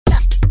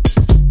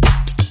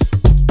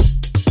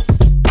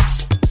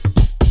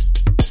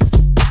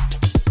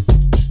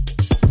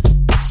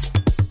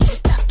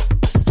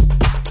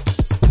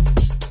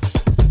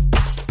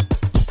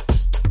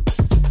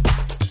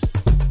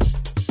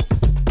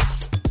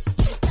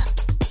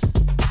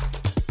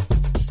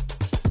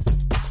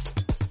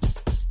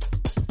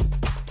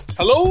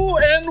Hello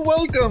and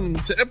welcome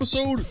to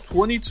episode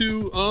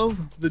 22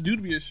 of The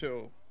Dubious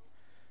Show.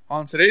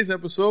 On today's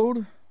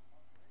episode,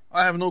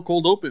 I have no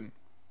cold open.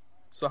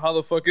 So how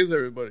the fuck is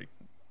everybody?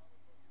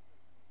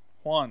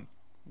 Juan,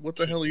 what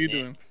the hell are you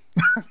doing?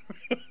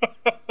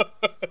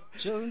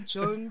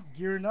 Chilling,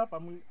 gearing up.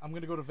 I'm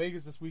gonna go to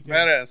Vegas this weekend.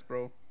 Badass,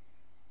 bro.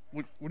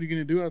 What are you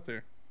gonna do out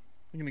there?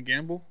 You gonna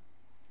gamble?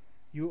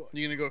 You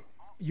gonna go?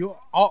 You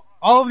all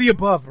of the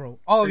above, bro.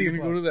 All of the Are you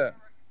above. gonna go to that?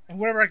 And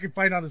whatever I can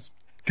find on this.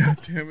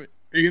 God damn it!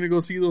 Are you gonna go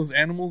see those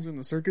animals in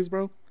the circus,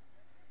 bro? You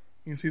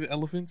gonna see the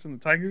elephants and the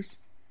tigers?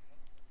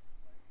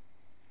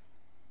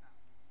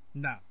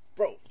 Nah.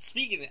 Bro,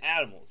 speaking of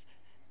animals,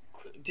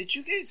 did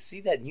you guys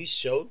see that new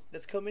show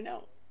that's coming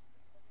out?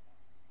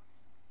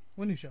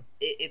 What new show?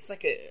 It's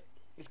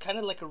kind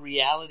of like a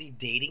reality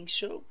dating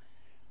show,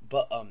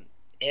 but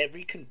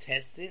every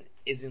contestant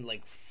is in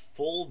like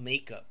full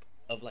makeup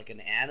of like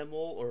an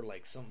animal or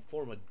like some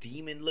form of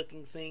demon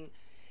looking thing.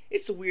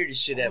 It's the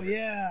weirdest shit ever. Oh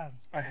yeah.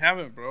 I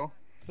haven't, bro.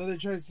 So they're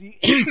trying to see.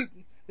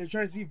 They're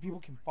trying to see if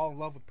people can fall in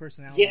love with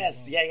personality.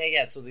 Yes,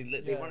 yeah. So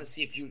they want to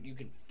see if you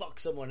can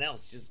fuck someone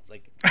else, just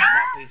like not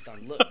based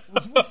on looks.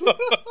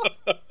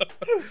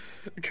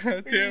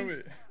 God damn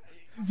it.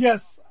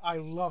 Yes, I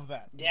love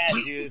that. Yeah,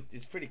 dude,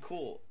 it's pretty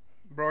cool.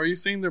 Bro, are you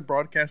saying they're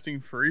broadcasting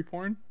furry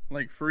porn?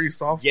 Like furry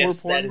softcore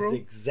Yes, porn, that bro? is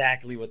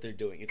exactly what they're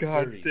doing. It's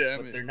God furries, damn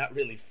but it. they're not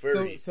really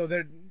furry. So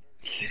they're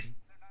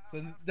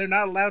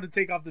not allowed to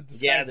take off the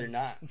disguise. Yeah, they're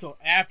not. Until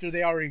after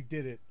they already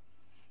did it.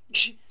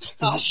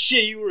 Oh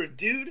shit, you were a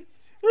dude?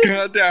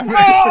 God damn it.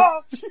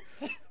 Ah!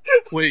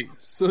 Wait,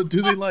 so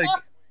do they like...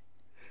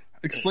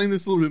 Explain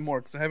this a little bit more,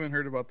 because I haven't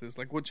heard about this.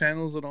 Like, what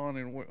channel is it on,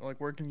 and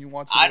where can you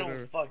watch it? I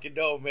don't fucking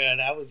know, man.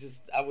 I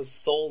was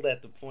sold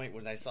at the point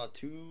when I saw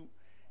two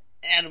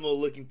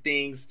animal-looking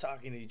things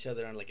talking to each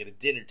other on like at a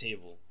dinner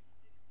table,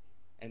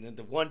 and then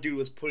the one dude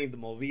was putting the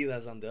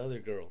movidas on the other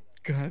girl.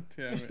 God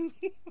damn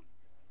it.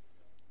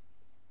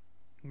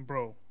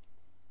 Bro.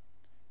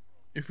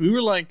 If we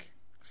were like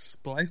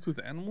spliced with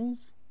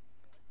animals,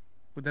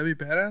 would that be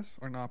badass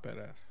or not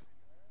badass?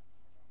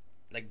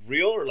 Like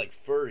real or like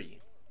furry?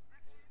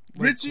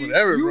 Like, Richie,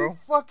 whatever, you bro.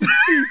 fucking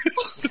thief.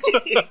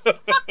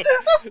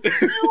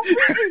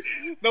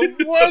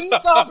 The one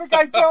topic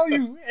I tell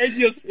you, and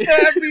you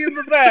stab me in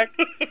the back.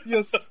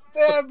 You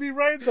stab me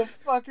right in the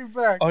fucking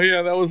back. Oh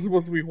yeah, that was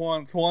supposed to be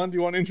Juan's. Juan, do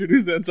you want to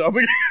introduce that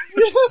topic?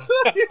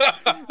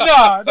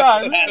 Nah.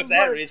 Pass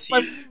that, Richie.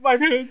 My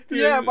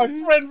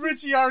friend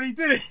Richie already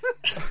did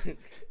it.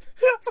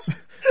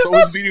 So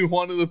I was beating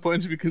Juan to the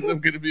punch because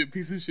I'm going to be a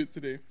piece of shit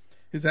today.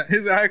 His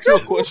actual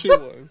question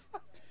was,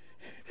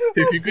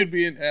 if you could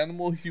be an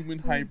animal-human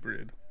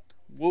hybrid,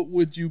 what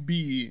would you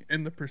be?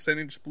 And the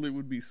percentage split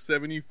would be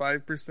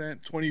 75%,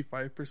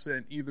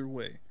 25% either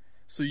way.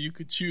 So you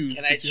could choose.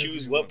 Can I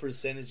choose what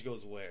percentage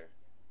goes where?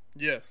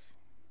 Yes.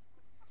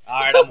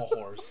 Alright, I'm a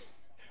horse.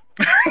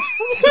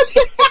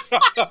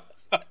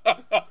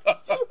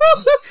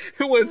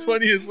 What's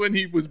funny is when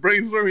he was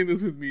brainstorming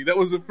this with me, that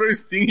was the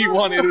first thing he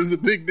wanted was a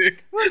big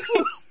dick.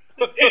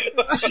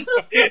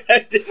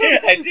 I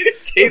didn't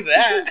say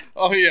that.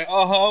 Oh yeah,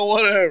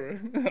 whatever.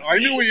 I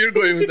knew where you're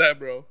going with that,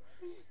 bro.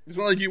 It's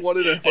not like you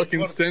wanted a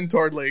fucking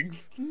centaur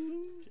legs.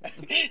 I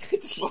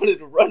just wanted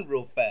to run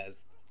real fast.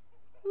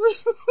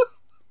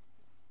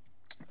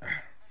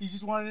 He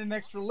just wanted an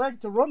extra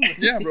leg to run with.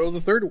 Yeah, bro, the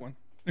third one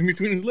in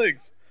between his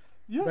legs.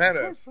 Yeah,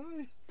 badass. of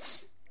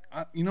course.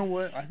 You know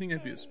what? I think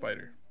I'd be a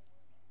spider.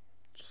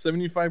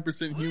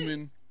 75%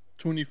 human,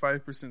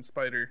 25%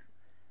 spider.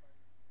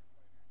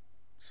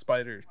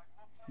 Spider,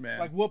 man.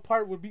 Like what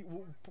part of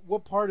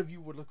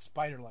you would look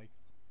spider-like?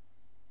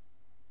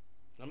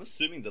 I'm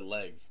assuming the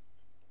legs.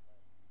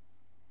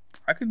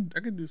 I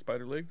could do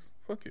spider legs.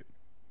 Fuck it.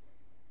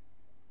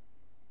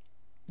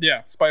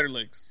 Yeah, spider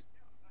legs.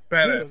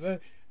 Badass.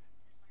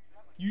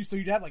 So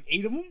you'd have like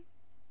 8 of them?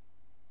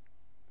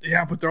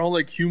 Yeah, but they're all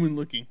like human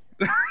looking.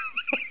 So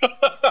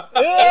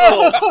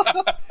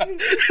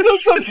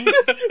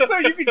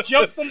you could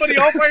jump somebody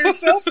off by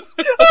yourself?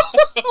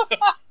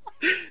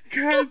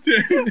 God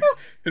damn it.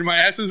 And my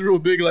ass is real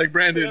big like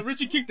Brandon. Yeah,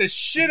 Richie kicked the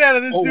shit out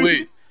of this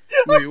dude.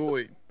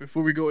 Wait.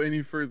 Before we go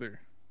any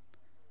further.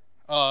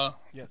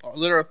 Yes.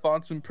 Let our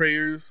thoughts and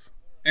prayers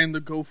and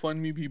the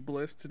GoFundMe be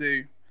blessed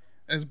today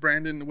as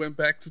Brandon went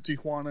back to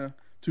Tijuana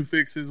to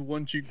fix his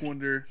one cheek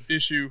wonder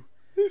issue.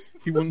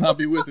 He will not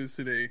be with us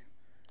today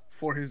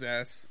for his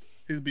ass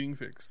is being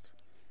fixed.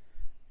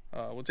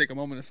 We'll take a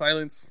moment of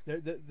silence.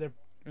 They're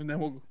and then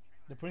we'll...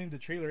 They're putting the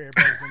trailer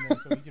airbags in there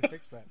so we can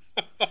fix that.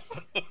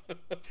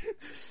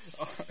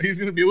 He's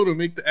going to be able to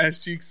make the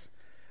ass cheeks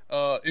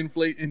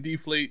inflate and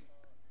deflate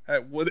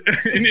at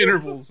in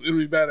intervals. It'll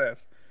be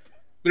badass.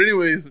 But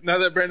anyways, now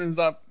that Brandon's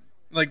not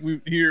like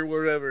we here,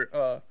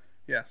 whatever.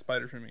 Yeah,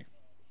 spider for me.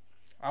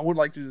 I would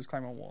like to just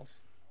climb on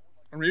walls,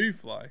 or maybe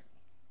fly.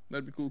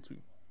 That'd be cool too.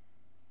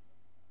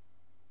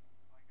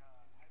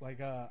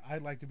 Like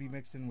I'd like to be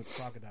mixed in with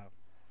crocodile.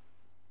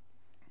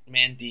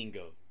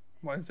 Mandingo.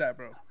 Why is that,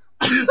 bro?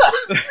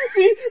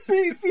 see.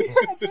 As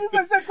soon as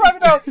I said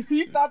crocodile,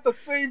 he thought the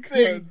same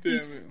thing. God damn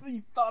it.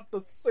 He thought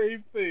the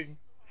same thing.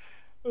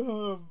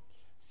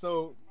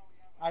 So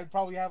I'd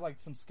probably have like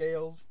some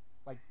scales,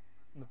 like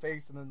in the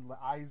face, and then the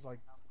eyes, like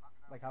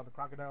how the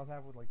crocodiles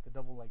have with like the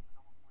double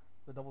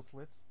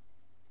slits.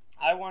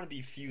 I want to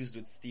be fused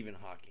with Stephen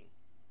Hawking.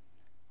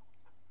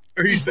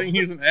 Are you saying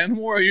he's an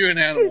animal or are you an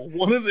animal?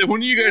 One of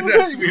you guys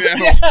has to be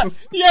an animal.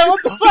 Yeah,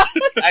 what the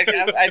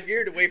fuck? I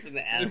veered away from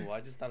the animal.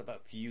 I just thought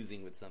about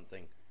fusing with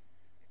something.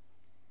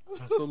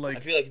 So like, I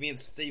feel like me and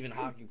Stephen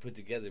Hawking put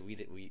together,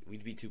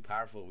 we'd be too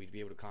powerful. We'd be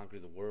able to conquer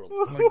the world.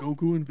 like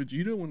Goku and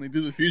Vegeta when they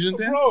do the fusion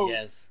dance? Bro.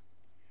 Yes.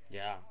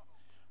 Yeah.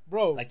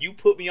 Bro, Like you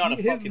put me on a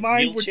his fucking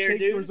mind would wheelchair, take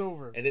dude, yours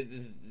over. and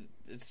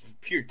it's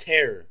pure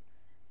terror.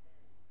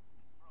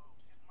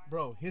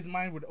 Bro, his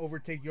mind would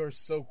overtake yours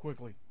so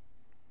quickly.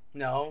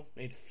 No,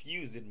 it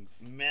fused.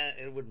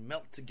 It would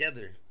melt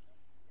together.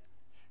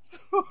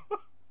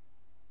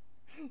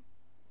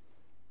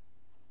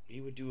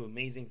 We would do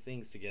amazing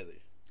things together.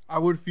 I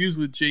would fuse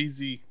with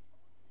Jay-Z.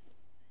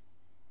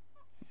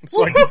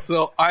 So I could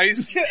sell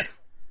ice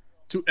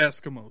to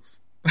Eskimos.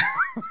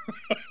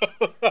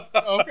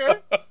 Okay.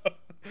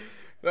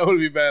 That would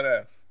be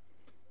badass.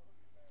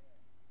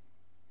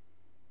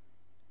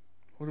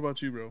 What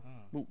about you, bro?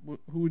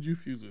 Who would you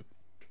fuse with?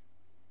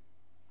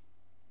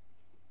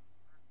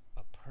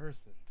 A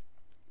person.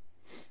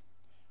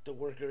 The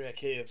worker at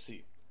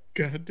KFC.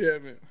 God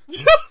damn it.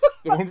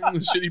 The one from the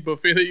shitty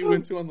buffet that you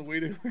went to on the way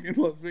to fucking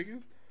Las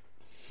Vegas?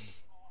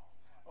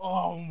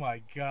 Oh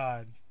my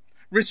god.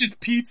 Rich's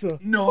Pizza.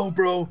 No,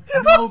 bro.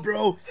 No,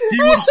 bro.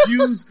 He would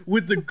fuse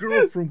with the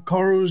girl from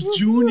Carl's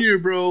Jr.,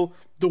 bro.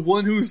 The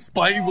one who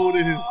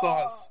spy-voted his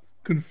sauce.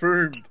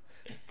 Confirmed.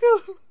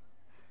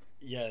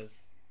 Yes.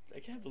 I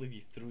can't believe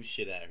you threw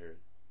shit at her.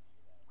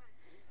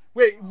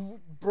 Wait,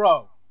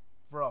 bro.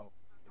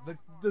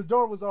 The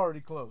door was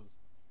already closed.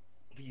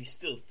 But you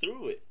still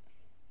threw it.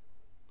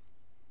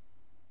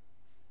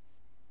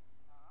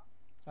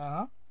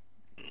 Uh-huh.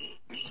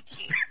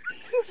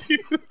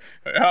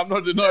 I'm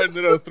not denying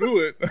that I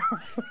threw it.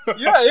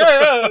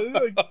 Yeah.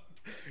 It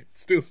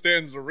still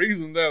stands the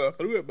reason that I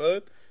threw it,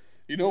 bud.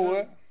 You know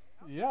what?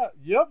 Yeah,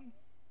 yep.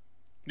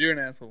 You're an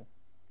asshole.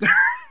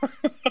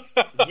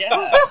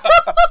 Yeah.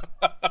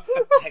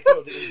 That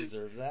girl didn't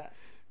deserve that.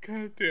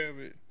 God damn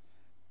it.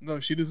 No,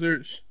 she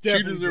deserved. She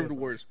Definitely deserved did,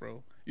 bro. worse,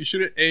 bro. You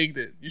should have egged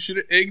it. You should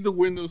have egged the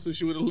window so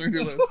she would have learned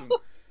her lesson.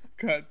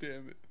 God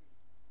damn it.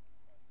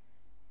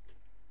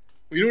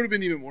 Well, you know what would have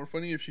been even more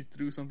funny if she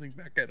threw something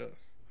back at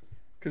us.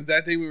 Because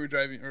that day we were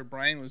driving, or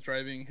Brian was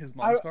driving his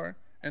mom's car,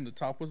 and the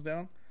top was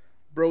down.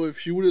 Bro, if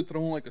she would have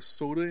thrown like a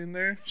soda in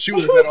there, she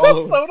would have had all of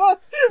us. Soda?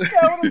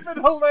 That would have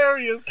been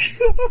hilarious.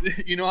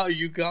 You know how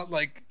you got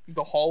like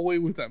the hallway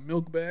with that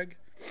milk bag?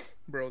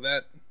 Bro,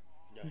 that's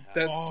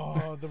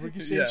the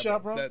ricochet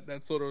shot, bro.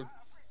 That sort of.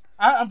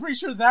 I'm pretty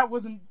sure that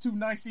wasn't too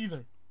nice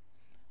either.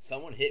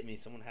 Someone hit me.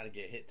 Someone had to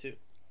get hit too.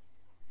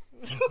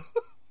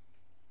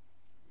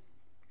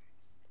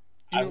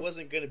 I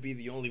wasn't going to be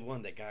the only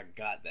one that got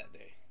that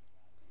day.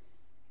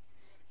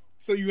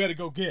 So you had to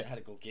go I get. had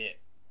to go get.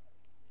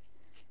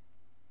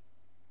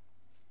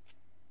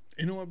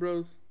 You know what,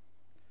 bros?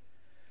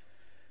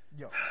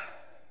 Yo.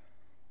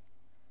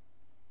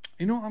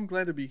 You know, I'm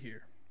glad to be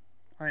here.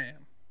 I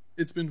am.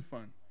 It's been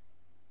fun.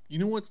 You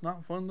know what's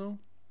not fun, though?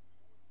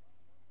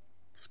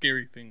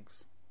 Scary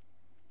things.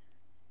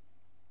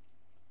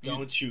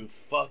 Don't you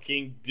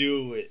fucking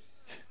do it.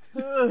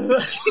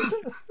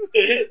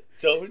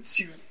 Don't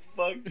you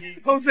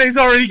fucking... Jose's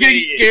already getting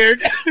Say scared.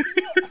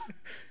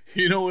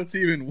 You know what's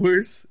even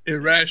worse?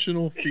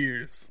 Irrational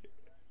fears.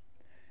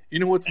 You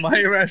know what's my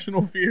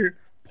irrational fear?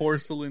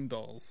 Porcelain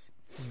dolls.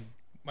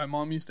 My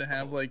mom used to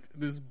have like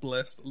this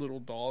blessed little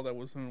doll that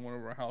was in one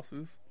of our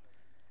houses.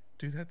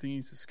 Dude, that thing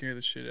used to scare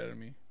the shit out of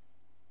me.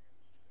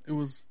 It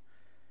was,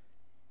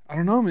 I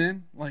don't know,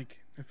 man. Like,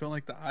 it felt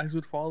like the eyes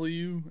would follow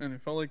you, and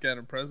it felt like it had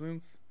a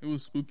presence. It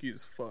was spooky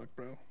as fuck,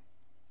 bro.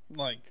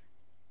 Like,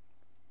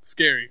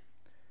 scary.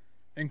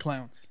 And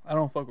clowns. I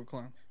don't fuck with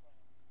clowns.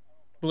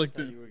 But like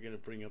You were going to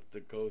bring up the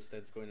ghost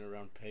that's going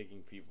around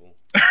pegging people.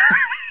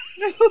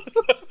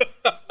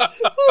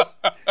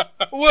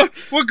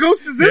 What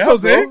ghost is this, Yeah,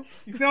 Jose? bro.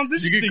 He sounds Did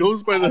interesting. you get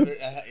ghost by the?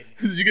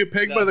 Did you get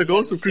pegged by the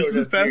ghost of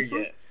Christmas past,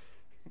 bro?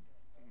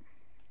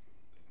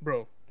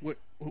 Bro, what?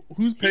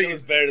 Who's He pegging?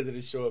 knows better than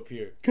to show up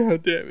here.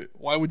 God damn it!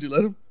 Why would you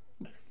let him?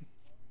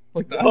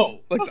 Like the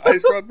No. like the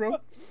ice rod, bro.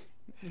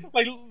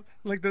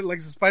 like the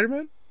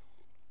Spider-Man?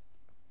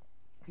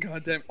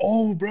 God damn.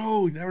 Oh,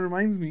 bro, that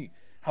reminds me.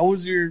 How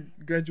was your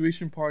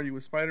graduation party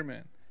with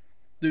Spider-Man?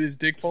 Did his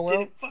dick fall out?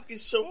 Didn't fucking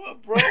show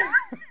up, bro.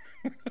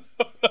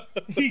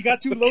 He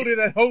got too loaded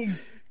at home.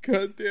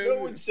 God damn No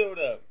it! one showed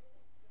up.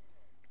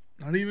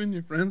 Not even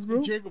your friends,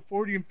 bro. He drank a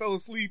 40 and fell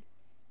asleep.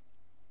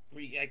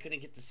 I couldn't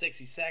get the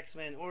sexy sax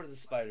man or the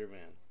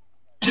Spider-Man.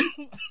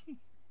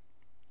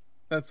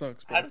 That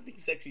sucks, I bro. don't think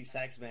sexy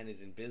sax man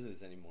is in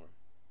business anymore.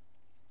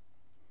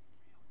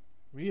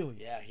 Really?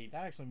 Yeah,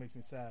 That actually makes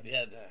me sad.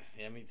 Yeah,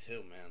 me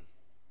too, man.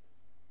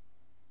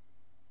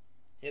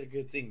 had a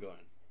good thing going.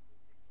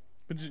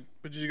 But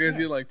did you guys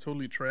get like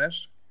totally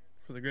trashed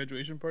for the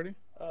graduation party?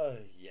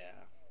 Yeah.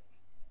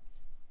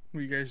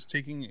 Were you guys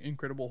taking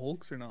Incredible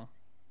Hulks or no?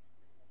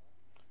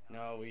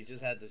 No, we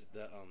just had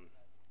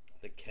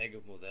the keg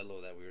of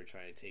Modelo that we were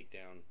trying to take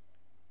down.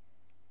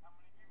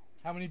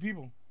 How many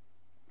people?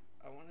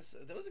 I want to say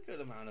there was a good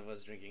amount of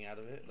us drinking out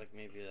of it, like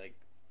maybe like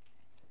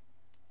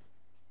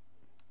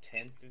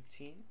 10,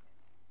 15.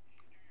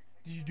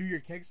 Did you do your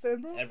keg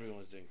stand, bro? Everyone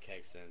was doing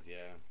keg stands, yeah.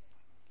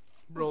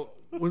 Bro,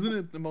 wasn't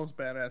it the most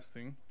badass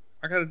thing?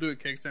 I got to do a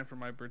keg stand for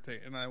my birthday,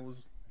 and I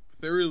was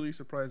thoroughly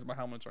surprised by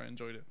how much I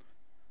enjoyed it.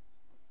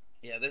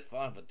 Yeah, they're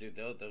fun, but dude,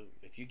 they'll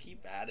if you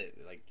keep at it,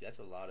 like that's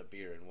a lot of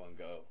beer in one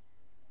go.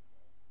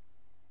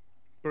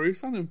 Bro, you're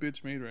sounding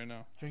bitch made right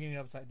now. Drinking it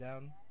upside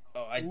down.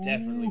 Oh, I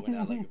definitely went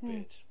out like a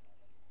bitch.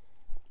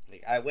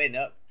 Like I went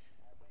up,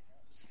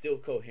 still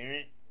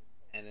coherent,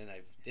 and then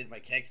I did my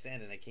keg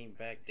stand, and I came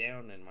back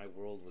down, and my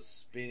world was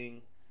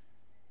spinning.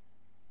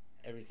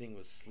 Everything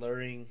was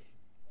slurring.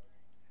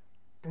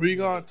 We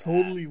got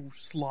totally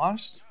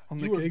sloshed on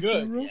the You were keg good.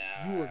 stand, bro.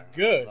 Yeah, You were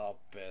good. I was all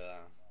peda.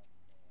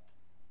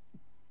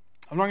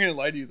 I'm not gonna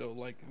lie to you though,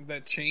 like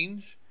that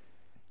change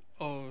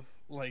of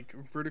like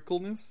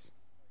verticalness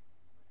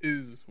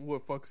is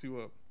what fucks you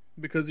up.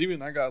 Because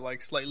even I got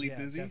like slightly Yeah,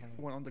 dizzy definitely.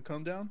 when on the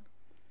come down.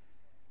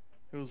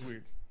 It was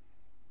weird.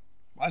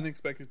 I didn't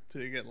expect it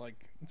to get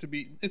like to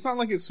be. It's not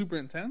like it's super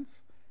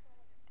intense,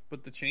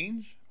 but the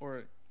change,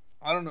 or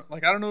I don't know.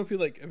 Like I don't know if you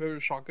like if ever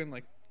shotgun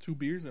like 2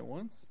 beers at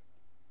once,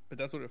 but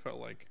that's what it felt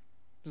like.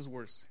 Just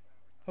worse.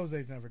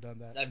 Jose's never done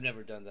that. I've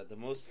never done that. The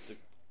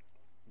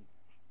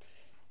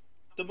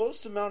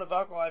most amount of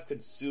alcohol I've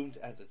consumed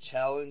as a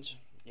challenge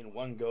in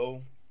one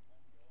go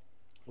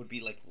would be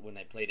like when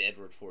I played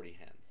Edward 40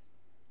 Hands.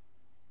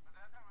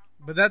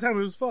 But that time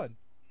it was fun.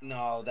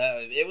 No,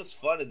 it was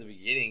fun at the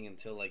beginning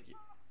until like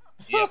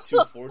you have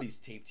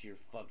 240s taped to your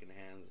fucking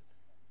hands.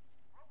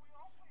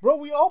 Bro,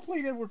 we all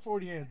played Edward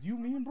 40 Hands. You,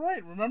 me, and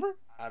Brian, remember?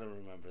 I don't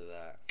remember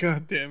that.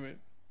 God damn it.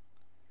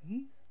 Hmm?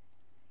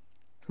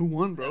 Who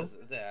won, bro?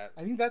 That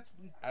I think that's...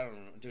 I don't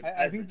know, dude.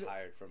 I I've think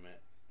retired from it.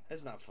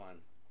 It's not fun.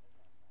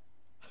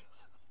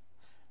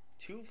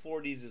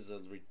 240s is a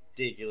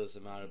ridiculous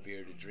amount of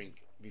beer to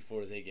drink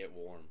before they get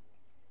warm.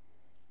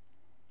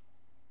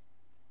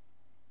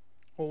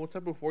 Well, what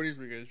type of 40s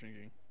were you guys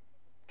drinking?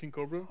 King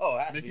Cobra? Oh, it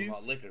has to be Mickey's?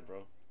 malt liquor,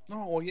 bro.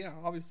 Oh, well, yeah,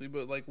 obviously,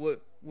 but like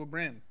what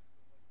brand?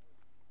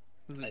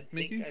 Was I it think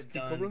Mickey's? I've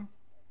King done- Cobra?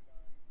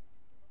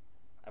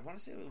 I want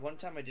to say one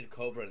time I did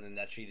Cobra, and then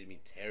that treated me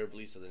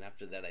terribly. So then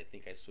after that, I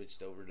think I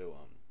switched over to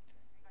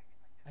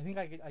I think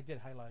I did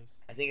High Lives.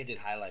 I think I did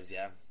High Lives.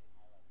 Yeah.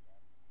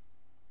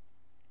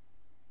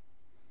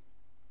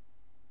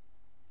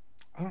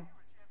 I don't.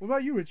 What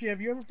about you, Richie?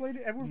 Have you ever played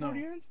Edward No.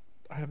 40 Hands?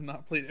 I have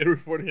not played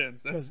Edward 40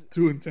 Hands. That's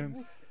too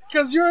intense.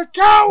 Because you're a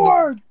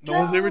coward! No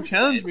one's ever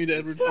challenged me to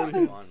Edward It's 40 not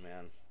Hands. fun,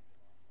 man.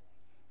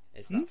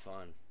 It's not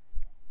fun.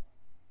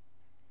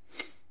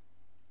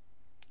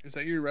 Is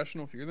that your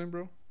irrational fear then,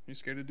 bro? You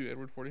scared to do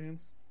Edward 40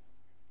 Hands?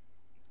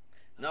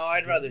 No,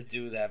 I'd rather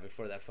do that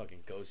before that fucking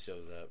ghost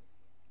shows up.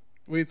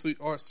 Wait, so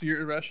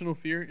your irrational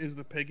fear is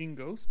the pegging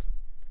ghost?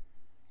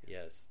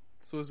 Yes.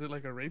 So is it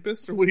like a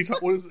rapist, or what?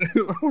 What is?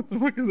 What the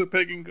fuck is a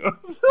pegging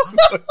ghost?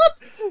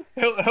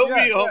 help Yeah,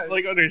 me yeah.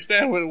 like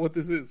understand what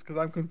this is, because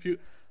I'm confused.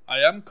 I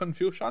am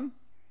confusion.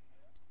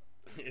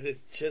 It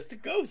is just a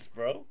ghost,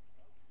 bro.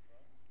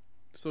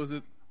 So is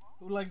it?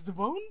 Who likes the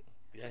bone?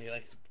 Yeah, he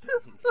likes.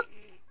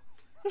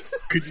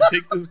 Could you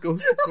take this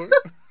ghost to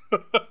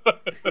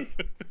court?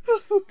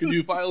 Could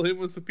you file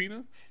him a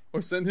subpoena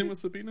or send him a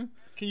subpoena?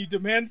 Can you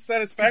demand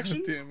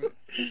satisfaction? Damn it,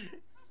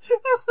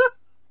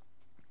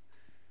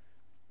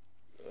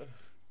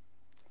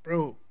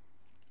 bro.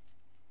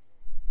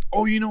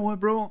 Oh, you know what,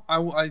 bro?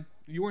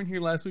 You weren't here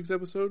last week's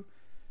episode,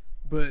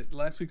 but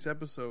last week's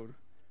episode,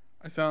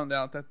 I found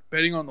out that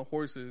betting on the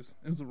horses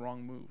is the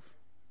wrong move.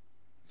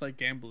 It's like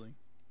gambling.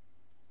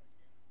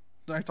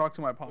 I talked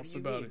to my pops do you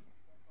about mean? it.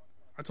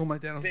 I told my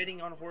dad, I was,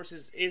 Betting on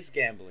horses is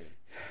gambling.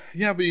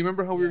 yeah, but you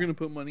remember how we were going to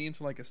put money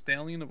into like a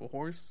stallion of a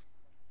horse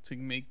to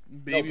make No,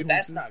 baby but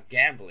that's horses? not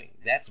gambling.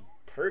 That's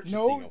purchasing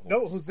a horse.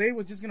 No, Jose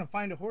was just gonna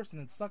find a horse and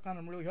then suck on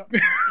him really hard.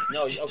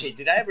 No, okay,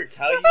 did I ever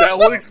tell you? That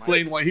would about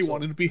explain my- why he so,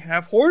 wanted to be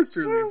half horse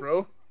earlier,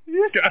 bro.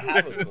 I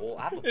have a goal.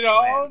 I have a It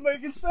all plan.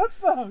 making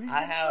sense now. He's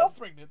I have- himself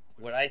pregnant.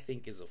 What I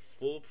think is a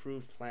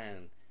foolproof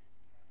plan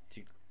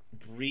to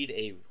breed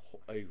a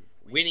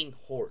winning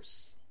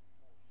horse.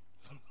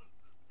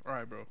 All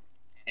right, bro.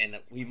 And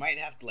we might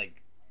have to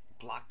like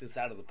block this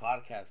out of the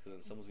podcast because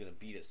then someone's gonna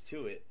beat us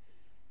to it.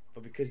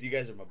 But because you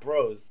guys are my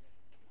bros,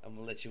 I'm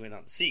gonna let you in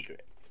on the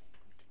secret.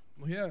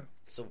 Well, yeah.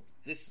 So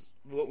this is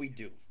what we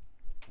do.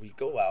 We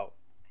go out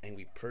and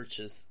we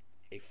purchase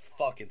a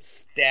fucking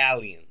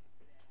stallion.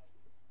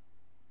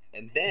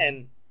 And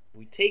then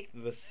we take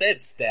the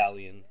said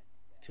stallion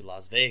to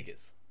Las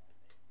Vegas.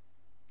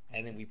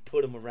 And then we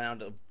put him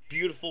around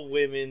beautiful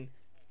women,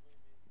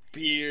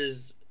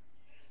 beers,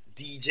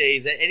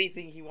 DJs,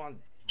 anything he wants,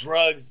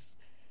 drugs.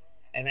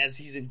 And as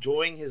he's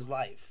enjoying his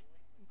life,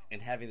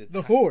 and having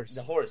The horse.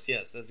 The horse,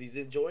 yes. As he's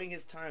enjoying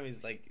his time,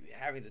 he's like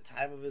having the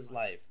time of his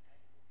life.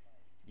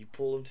 You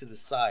pull him to the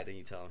side and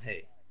you tell him,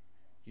 "Hey,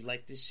 you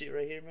like this shit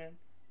right here, man?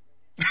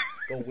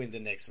 Go win the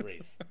next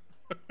race."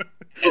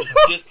 And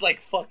just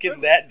like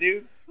fucking that,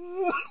 dude.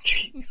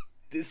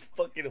 This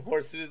fucking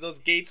horse, as soon as those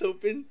gates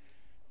open,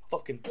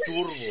 fucking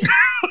turbo.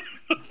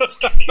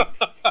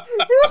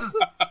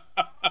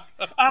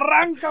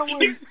 Arranca,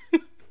 güey.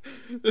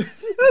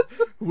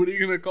 What are you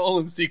gonna call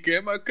him? Si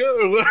quema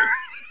or what?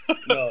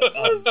 No,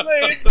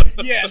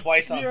 Yes.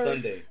 Twice on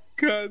Sunday.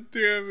 God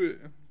damn it.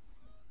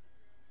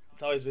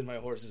 It's always been my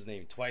horse's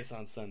name. Twice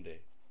on Sunday.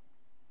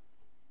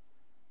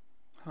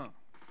 Huh.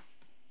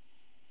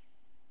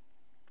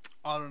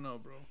 I don't know,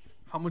 bro.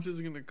 How much is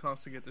it gonna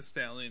cost to get the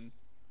stallion?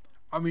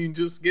 I mean,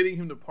 just getting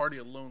him to party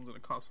alone is gonna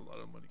cost a lot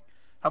of money.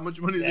 How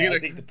much money is it gonna? I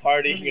think the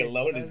partying Really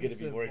alone is going to be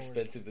expensive more horse.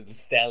 expensive than the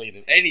stallion.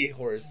 And any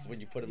horse, when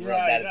you put him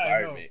around that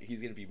environment,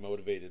 he's going to be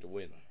motivated to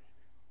win.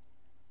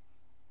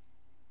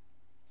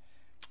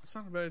 It's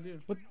not a bad idea.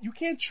 But you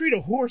can't treat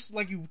a horse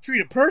like you treat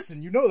a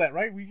person. You know that,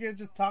 right? We can't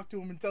just talk to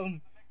him and tell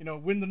him,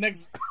 win the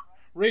next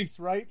race,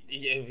 right?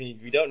 Yeah, I mean,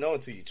 we don't know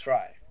until you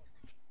try.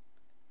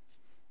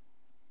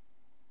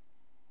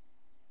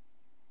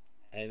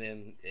 And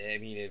then, I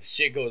mean, if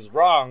shit goes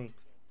wrong,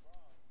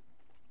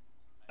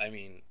 I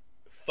mean,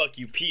 fuck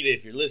you, PETA,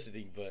 if you're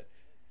listening, but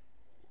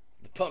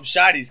the pump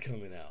shotty's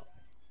coming out.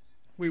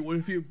 Wait, what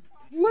if you?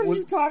 What are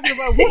you talking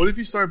about? What if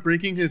you start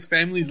breaking his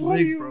family's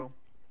legs, bro?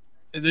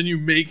 And then you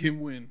make him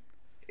win.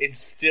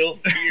 Instill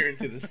fear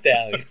into the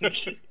stallion.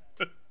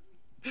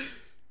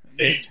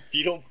 If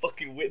you don't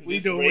fucking win We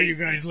this know race, where you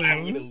guys live.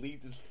 I'm gonna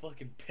leave this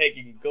fucking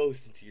pegging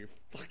ghost into your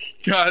fucking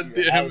God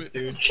your damn house, it.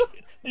 dude.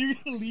 Are you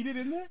going to lead it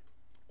in there?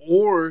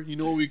 Or you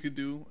know what we could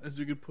do is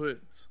we could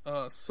put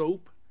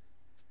soap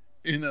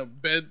in a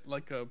bed,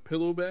 like a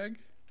pillow bag,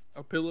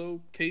 a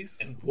pillow case,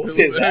 And whoop pillow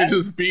his bag, ass?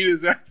 just beat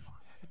his ass.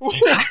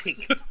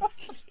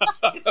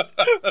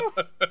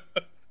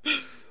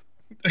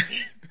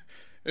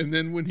 And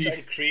then when he Try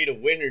to create a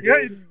winner,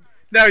 Yeah, dude.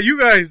 now you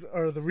guys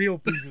are the real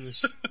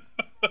pieces of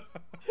shit.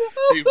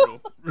 hey,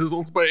 bro,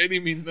 results by any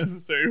means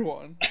necessary,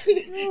 Juan.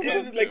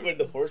 Like when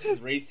the horse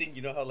is racing,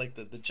 you know how like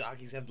the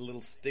jockeys have the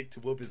little stick to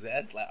whoop his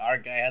ass? Like our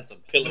guy has a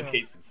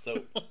pillowcase and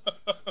soap.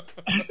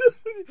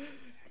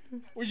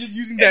 We're just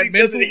using And that he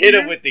mental doesn't hit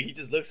him fear. with it. He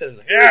just looks at him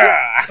and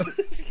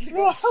is like,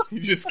 yeah! He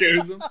just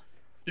scares him.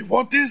 You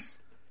want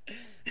this?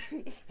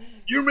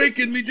 You're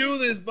making me do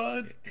this,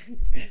 bud.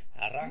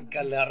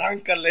 Arráncale,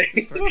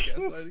 arráncale. Start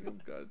gaslighting him.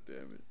 God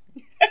damn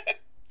it.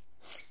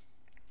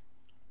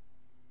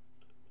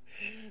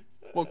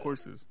 Fuck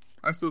horses.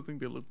 I still think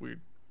they look weird.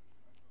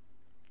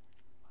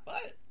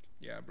 What?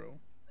 Yeah, bro.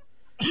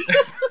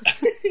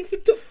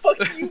 What the fuck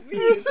do you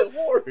mean it's a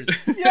horse?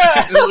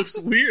 Yeah. It looks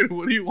weird.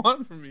 What do you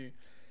want from me?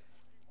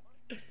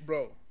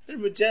 Bro, They're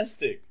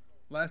majestic.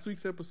 last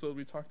week's episode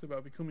we talked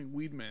about becoming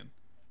weed man.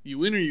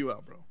 You in or you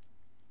out, bro?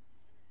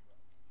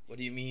 What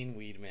do you mean,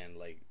 weed man?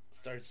 Like,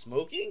 start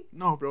smoking?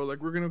 No, bro.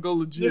 Like, we're gonna go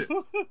legit.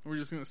 We're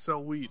just gonna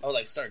sell weed. Oh,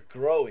 like start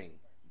growing.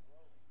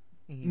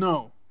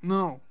 No.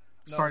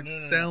 Start no.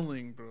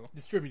 selling, bro.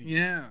 Distributing.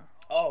 Yeah.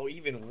 Oh,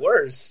 even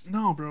worse.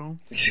 No, bro.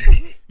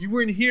 You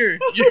weren't here.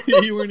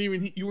 You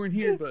weren't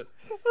here. But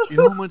you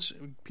know how much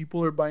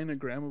people are buying a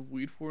gram of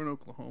weed for in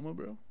Oklahoma,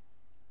 bro?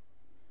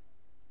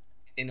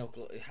 In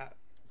Oklahoma,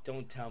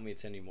 don't tell me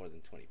it's any more than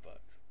 $20.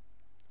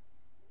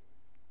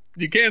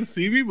 You can't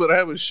see me, but I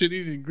have a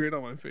shit-eating grin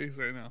on my face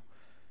right now.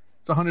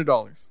 It's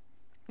 $100.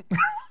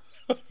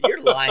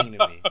 You're lying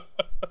to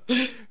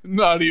me.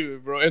 Not even,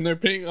 bro. And they're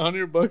paying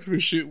 $100 for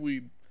shit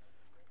weed.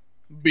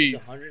 It's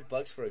Beast.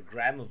 $100 for a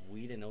gram of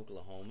weed in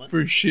Oklahoma.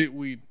 For shit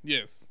weed,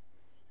 yes.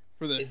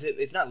 For that. Is it?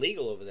 It's not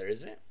legal over there,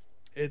 is it?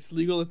 It's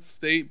legal at the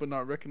state, but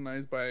not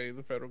recognized by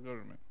the federal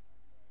government.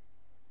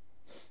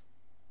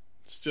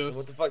 It's So just.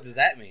 what the fuck does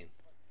that mean?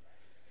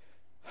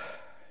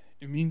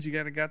 It means you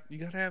gotta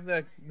have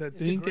that a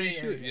thing gray and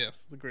shit. area.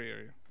 Yes, the gray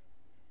area.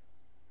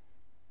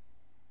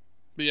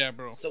 But yeah,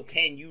 bro. So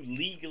can you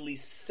legally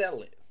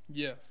sell it?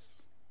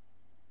 Yes,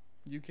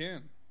 you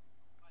can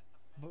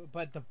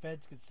But the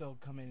feds could still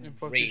come in and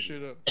fuck Raid. your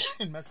shit up.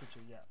 and mess with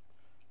you, yeah.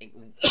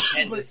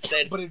 And But the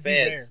said but it'd be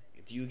feds,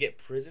 do you get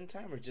prison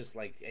time or just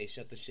like, hey,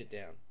 shut the shit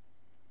down?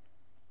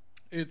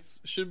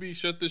 Should be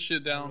shut this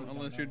shit down really don't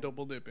unless you're know.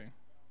 double dipping.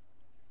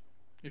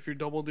 If you're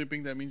double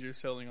dipping, that means you're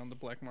selling on the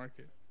black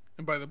market.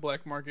 And by the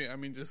black market, I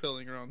mean just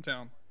selling around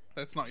town.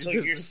 That's not So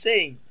your you're business.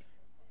 saying,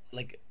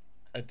 like,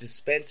 a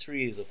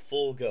dispensary is a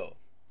full go?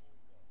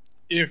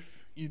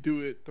 If you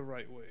do it the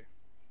right way.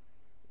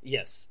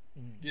 Yes.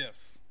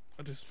 Yes.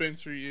 A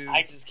dispensary is...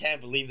 I just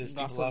can't believe there's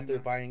Not people out something there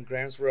that- buying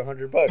grams for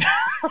 $100.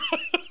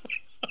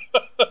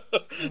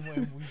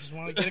 And we just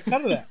want to get a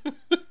cut of that.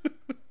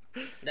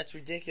 That's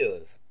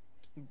ridiculous.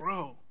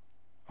 Bro,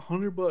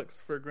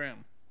 $100 for a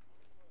gram.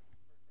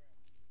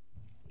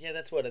 Yeah,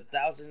 that's what,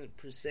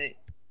 1,000%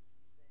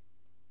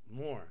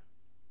 more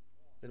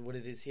than what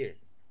it is here.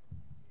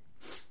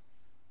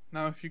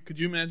 Now, could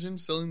you imagine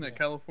selling that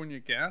California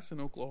gas in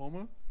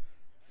Oklahoma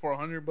for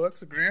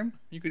 $100 a gram,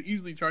 you could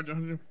easily charge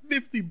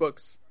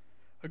 $150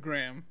 a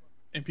gram,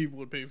 and people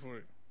would pay for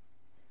it.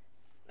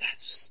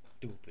 That's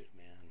stupid,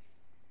 man.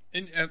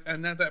 And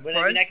at that But price,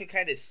 I mean, I could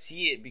kind of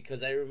see it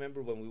because I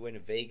remember when we went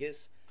to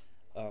Vegas,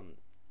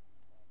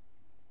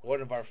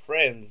 one of our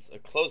friends, a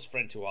close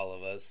friend to all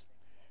of us,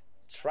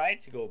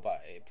 tried to go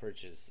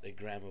purchase a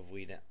gram of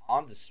weed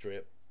on the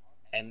strip,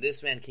 and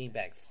this man came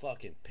back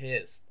fucking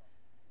pissed.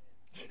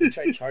 We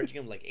tried charging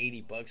him like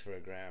 $80 for a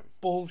gram.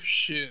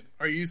 bullshit.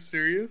 Are you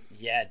serious?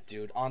 Yeah,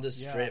 dude, on the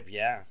strip,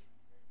 yeah.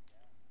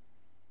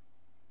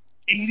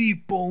 80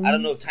 bones. I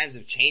don't know if times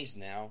have changed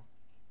now.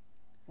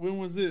 When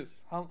was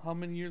this? How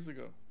many years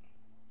ago?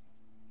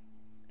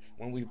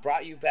 When we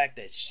brought you back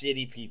that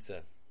shitty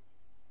pizza.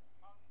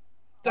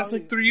 That's Probably-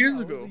 like 3 years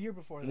no, ago. The year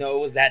before that. No, it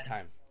was that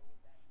time.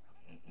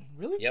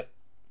 Really? Yep.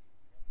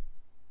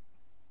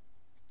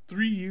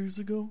 3 years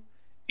ago,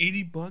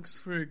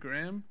 $80 for a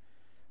gram.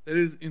 That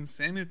is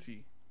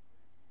insanity.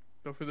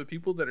 But for the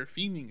people that are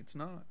fiending, it's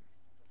not,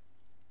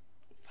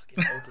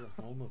 Fucking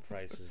Oklahoma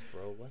prices,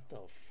 bro. What the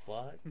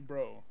fuck?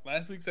 bro.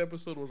 Last week's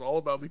episode was all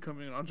about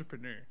becoming an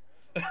entrepreneur.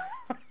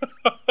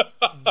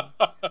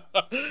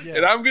 Yeah.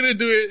 And I'm gonna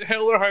do it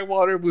hell or high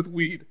water with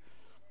weed.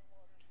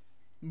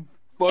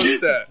 Fuck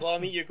that. Well, I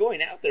mean, you're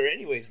going out there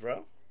anyways,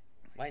 bro.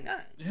 Why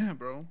not? Yeah,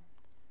 bro.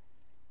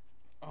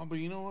 Oh, but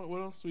you know what?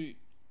 What else do we?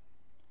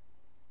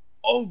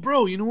 Oh,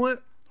 bro, you know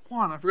what?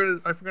 Juan, I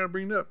forgot to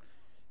bring it up.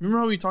 Remember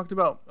how we talked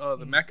about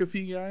the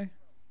McAfee guy,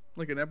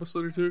 like an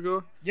episode or two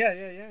ago? Yeah.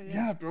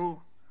 Yeah,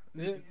 bro.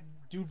 Dude,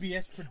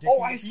 BS predicting.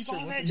 Oh, I the future.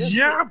 saw What's that the- shit.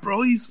 Yeah,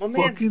 bro, he's My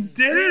fucking man's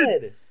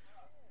dead.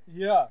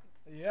 Yeah.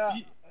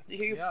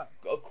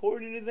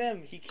 According to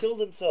them, he killed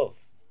himself.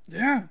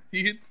 Yeah,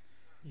 he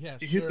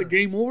hit Sure. the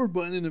game over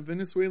button in a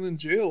Venezuelan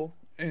jail,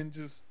 and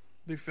just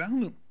they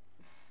found him.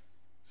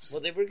 Well,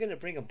 they were gonna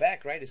bring him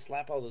back, right? To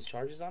slap all those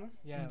charges on him.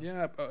 Yeah.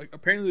 Yeah,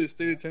 apparently the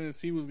state of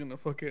Tennessee was gonna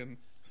fucking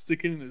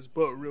stick it in his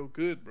butt real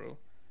good, bro,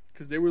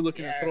 because they were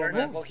looking Yeah, to I throw heard him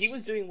that. out. Well, he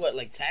was doing what,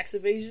 like tax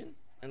evasion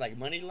and like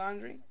money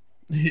laundering.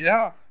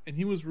 Yeah, and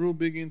he was real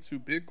big into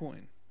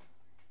Bitcoin.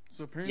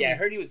 So apparently, Yeah, I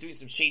heard he was doing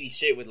some shady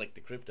shit with like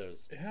the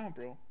cryptos. Yeah,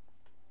 bro.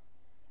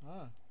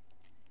 Ah.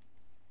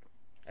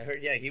 I heard,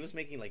 yeah, he was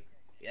making like,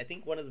 I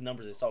think one of the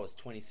numbers I saw was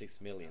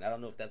 26 million. I don't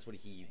know if that's what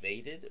he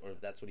evaded or if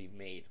that's what he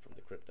made from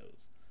the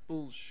cryptos.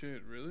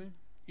 Bullshit, really?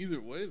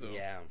 Either way, though.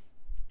 Yeah.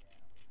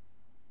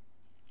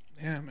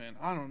 Yeah, man.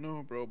 I don't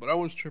know, bro, but I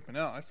was tripping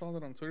out. I saw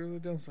that on Twitter the other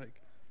day. I was like,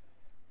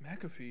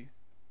 McAfee.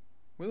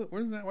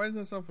 Where's that? Why does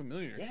that sound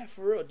familiar? Yeah,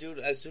 for real, dude.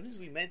 As soon as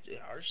we mentioned,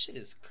 our shit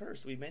is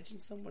cursed. We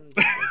mentioned someone,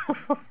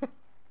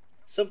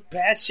 some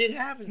bad shit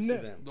happens to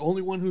them. The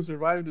only one who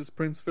survived is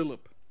Prince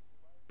Philip.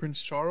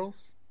 Prince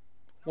Charles?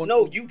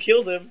 No, you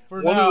killed him.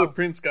 For One now. of the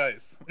Prince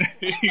guys.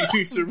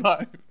 He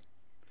survived.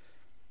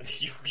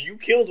 You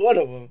killed one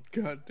of them.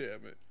 God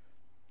damn it.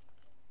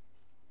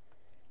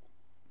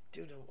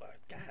 Dude,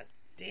 god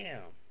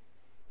damn.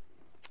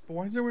 But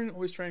why is everyone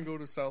always trying to go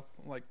to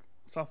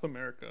South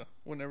America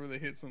whenever they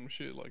hit some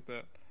shit like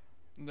that?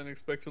 And then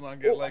expect to not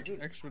get Dude,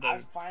 I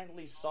extradited.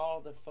 finally saw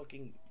the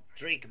fucking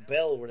Drake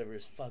Bell or whatever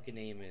his fucking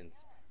name is.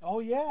 Oh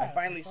yeah. I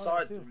finally saw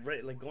that it too.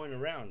 right, like going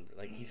around.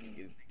 Like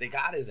they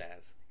got his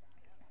ass.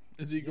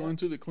 Is he going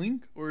to the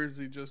clink or is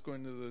he just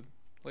going to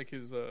the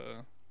his His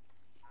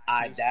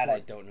I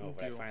court don't know,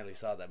 but I deal. finally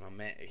saw that my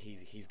man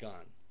he's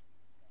gone.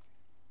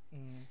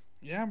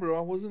 Yeah, bro,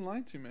 I wasn't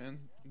lied to, man.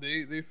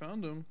 They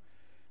found him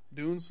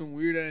doing some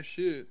weird ass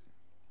shit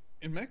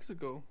in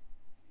Mexico.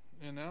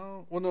 And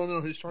now, well,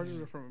 no, his charges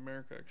are from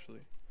America,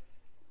 actually.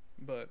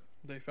 But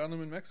they found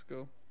him in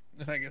Mexico.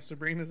 And I guess they're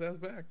bringing his ass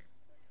back.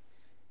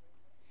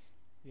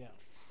 Yeah.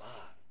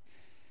 Fuck.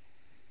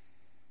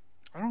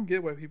 I don't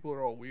get why people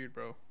are all weird,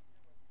 bro.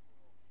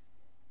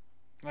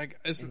 Like,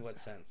 it's, In what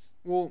sense?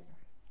 well,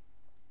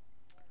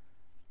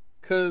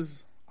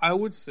 because I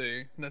would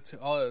say that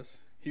to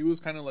us, he was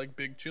kind of like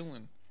big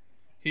chillin'.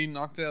 He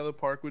knocked it out of the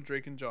park with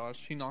Drake and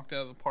Josh. He knocked it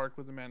out of the park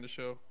with Amanda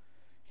Show.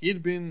 He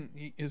had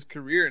been his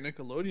career at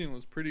Nickelodeon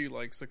was pretty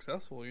like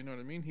successful. You know what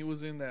I mean? He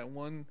was in that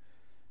one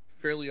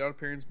Fairly Odd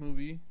Parents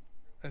movie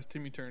as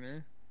Timmy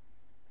Turner.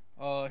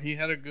 He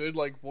had a good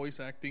like voice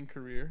acting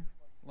career.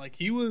 Like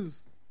he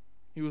was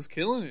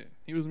killing it.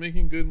 He was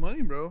making good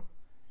money, bro.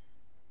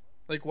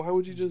 Like why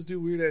would you just do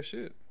weird ass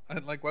shit?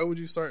 Like why would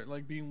you start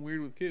like being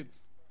weird with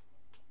kids?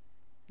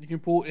 You can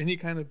pull any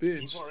kind of bitch.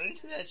 People are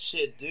into that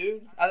shit,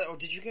 dude.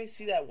 Did you guys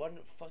see that one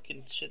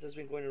fucking shit that's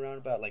been going around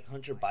about like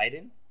Hunter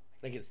Biden?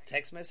 Like his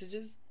text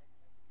messages?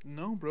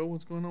 No, bro,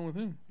 what's going on with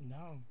him?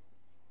 No.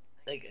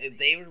 Like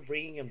they were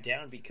bringing him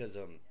down because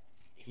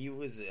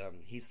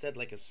he said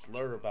like a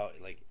slur about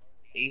like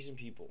Asian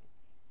people.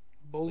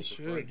 Like, Bullshit.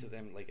 referring to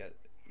them like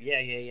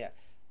yeah.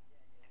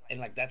 And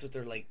like that's what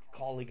they're like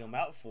calling him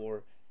out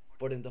for.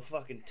 But in the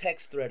fucking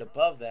text thread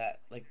above that,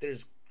 like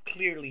there's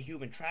clearly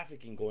human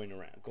trafficking going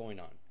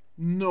on.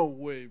 No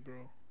way,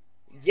 bro.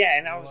 Yeah,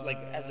 and I was like,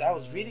 as I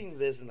was reading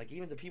this, and like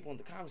even the people in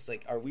the comments,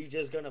 like, are we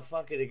just gonna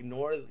fucking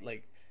ignore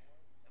like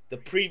the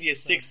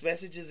previous 6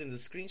 messages in the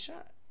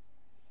screenshot?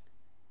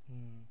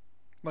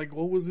 Like,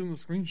 what was in the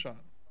screenshot?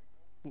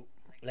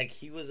 Like,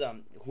 he was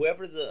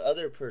whoever the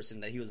other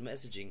person that he was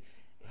messaging,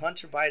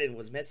 Hunter Biden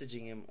was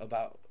messaging him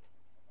about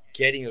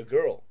getting a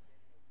girl,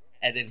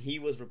 and then he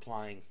was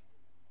replying,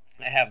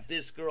 I have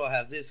this girl, I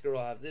have this girl,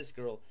 I have this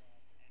girl,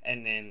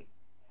 and then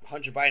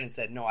Hunter Biden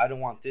said, no, I don't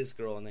want this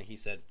girl, and then he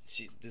said,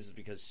 this is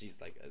because she's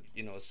like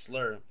a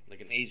slur,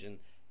 like an Asian,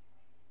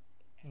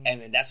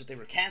 and then that's what they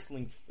were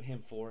canceling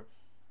him for.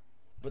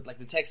 But like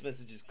the text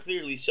messages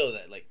clearly show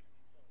that like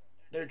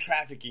they're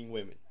trafficking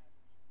women.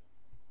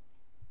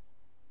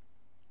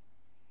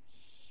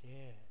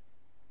 Shit,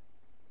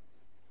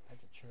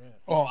 that's a trip.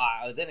 Oh,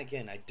 Then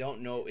again, I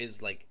don't know.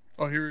 Is like,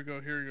 oh, here we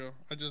go.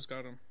 I just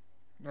got him.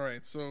 All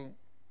right, so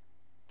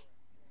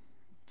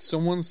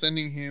someone's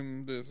sending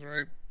him this,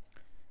 right?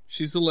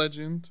 She's a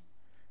legend.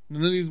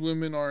 None of these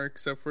women are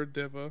except for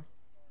Deva,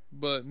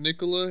 but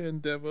Nicola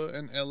and Deva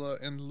and Ella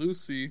and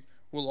Lucy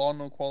will all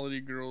know quality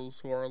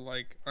girls who are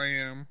like I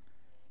am,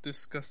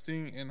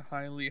 disgusting and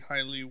highly,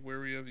 highly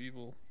wary of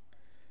evil.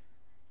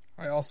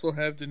 I also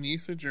have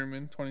Denise, a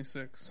German,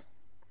 26.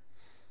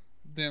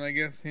 Then I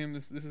guess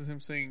this is him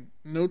saying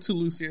no to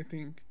Lucy, I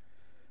think.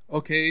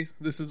 Okay,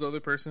 this is the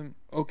other person.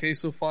 Okay,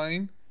 so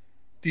fine.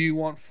 Do you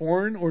want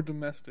foreign or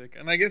domestic?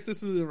 And I guess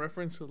this is a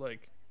reference to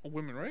like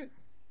women, right?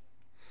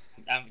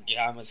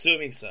 I'm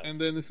assuming so.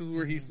 And then this is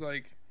where he's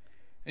like,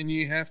 and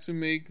you have to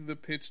make the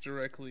pitch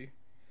directly.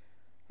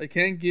 I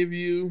can't give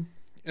you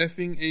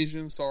effing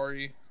Asian,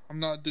 sorry. I'm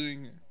not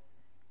doing it.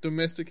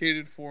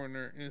 Domesticated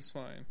foreigner is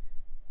fine.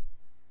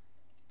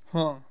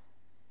 Huh.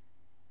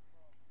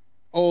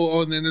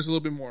 Oh, and then there's a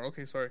little bit more.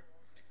 Okay, sorry.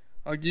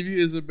 I'll give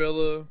you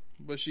Isabella,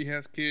 but she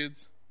has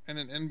kids and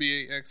an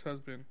NBA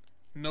ex-husband.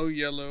 No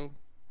yellow.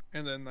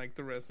 And then, like,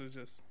 the rest is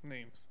just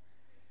names.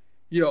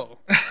 Yo.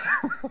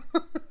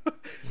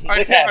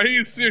 Are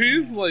you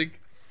serious? Like,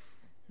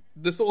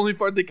 this the only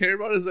part they care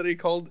about is that he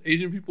called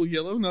Asian people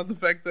yellow, not the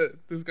fact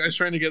that this guy's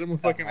trying to get him a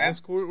fucking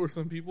escort or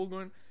some people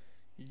going,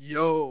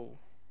 yo,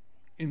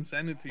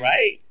 insanity.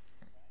 Right?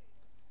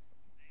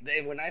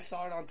 When I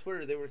saw it on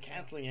Twitter, they were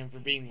canceling him for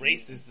being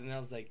racist, and I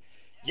was like,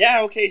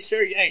 yeah, okay,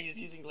 sure, yeah, he's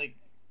using, like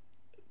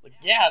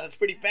yeah, that's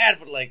pretty bad,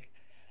 but, like,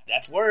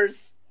 that's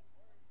worse.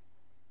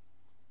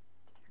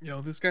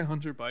 Yo, this guy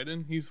Hunter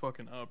Biden, he's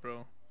fucking up,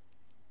 bro.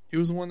 He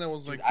was the one that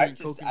was, like, Dude,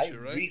 doing coke and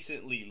shit, right? I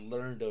recently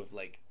learned of,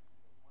 like,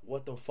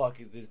 what the fuck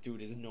is this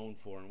dude is known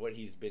for and what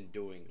he's been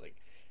doing. Like,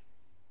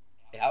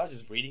 I was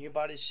just reading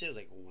about his shit,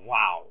 like,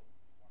 wow.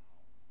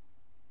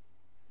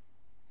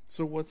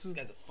 So what's this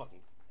guy's a fucking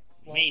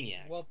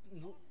maniac. Well,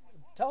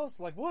 tell us,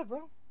 like, what,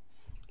 bro?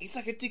 He's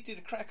like addicted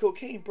to crack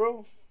cocaine,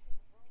 bro.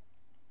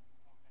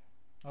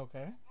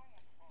 Okay.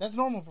 That's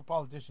normal for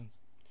politicians.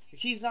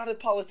 He's not a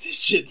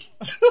politician.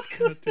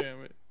 God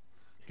damn it.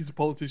 He's a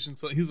politician's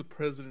son. He's a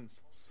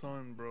president's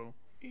son, bro.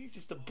 He's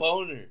just a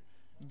boner.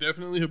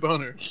 Definitely a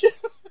boner.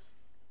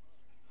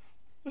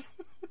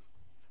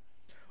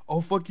 Oh,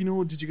 fuck, you know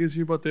what? Did you guys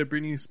hear about that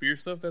Britney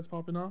Spears stuff that's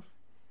popping off?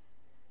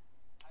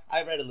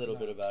 I read a little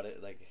bit about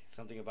it, like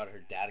something about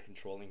her dad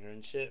controlling her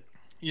and shit.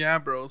 Yeah,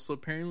 bro. So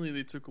apparently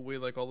they took away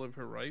like all of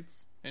her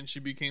rights, and she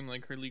became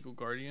like her legal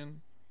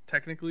guardian,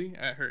 technically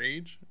at her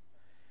age.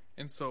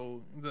 And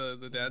so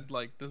the dad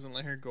like doesn't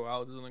let her go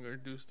out, doesn't let her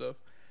do stuff.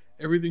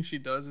 Everything she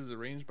does is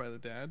arranged by the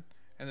dad,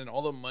 and then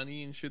all the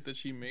money and shit that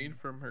she made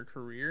from her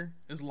career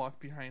is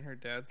locked behind her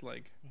dad's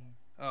like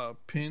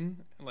pin,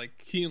 like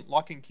key,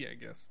 lock and key, I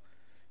guess.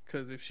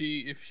 Because if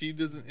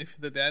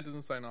the dad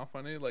doesn't sign off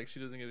on it, like she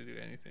doesn't get to do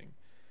anything.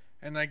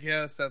 And I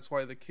guess that's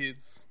why the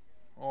kids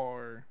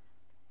are...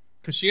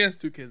 Because she has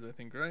 2 kids, I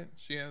think, right?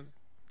 She has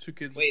 2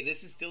 kids. Wait,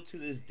 this is still to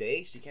this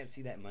day? She can't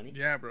see that money?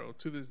 Yeah, bro,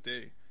 to this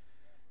day.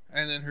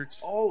 And then her...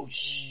 Oh,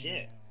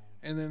 shit.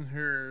 And then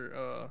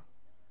her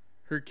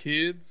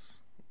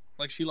kids...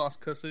 Like, she lost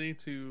custody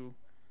to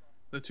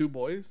the 2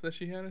 boys that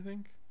she had, I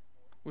think.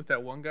 With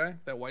that one guy,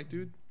 that white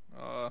dude.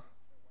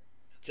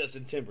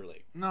 Justin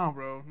Timberlake. No,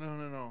 bro.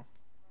 No.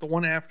 The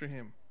one after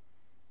him.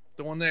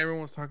 The one that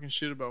everyone was talking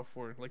shit about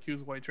for. Like, he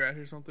was white trash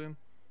or something.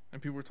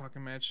 And people were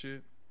talking mad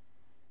shit.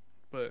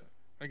 But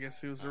I guess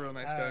he was a real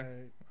nice guy.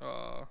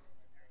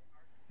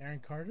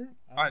 Aaron Carter?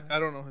 I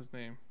don't know his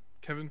name.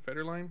 Kevin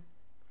Federline?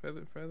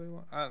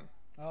 Federline?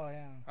 Oh,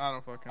 yeah. I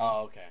don't fucking know.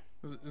 Oh, okay.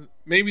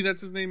 Maybe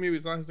that's his name. Maybe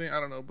it's not his name. I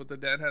don't know. But the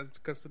dad has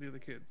custody of the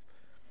kids.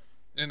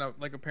 And,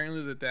 like,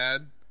 apparently the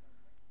dad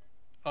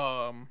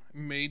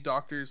made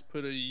doctors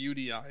put a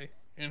UDI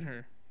in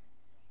her.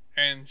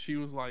 And she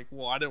was like,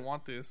 well, I didn't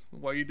want this.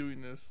 Why are you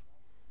doing this?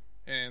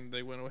 And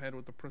they went ahead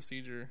with the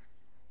procedure.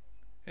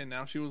 And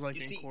now she was like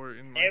court.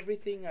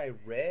 Everything I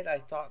read, I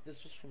thought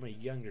this was from a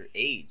younger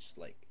age.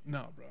 Like,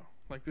 no, bro.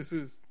 Like, this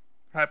is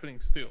happening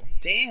still.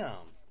 Damn.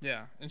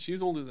 Yeah, and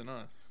she's older than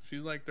us.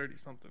 She's like 30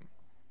 something.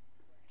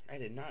 I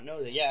did not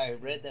know that. Yeah, I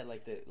read that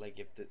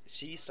if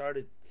she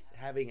started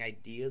having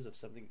ideas of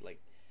something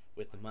like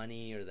with the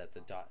money or that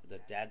the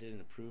dad didn't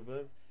approve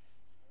of,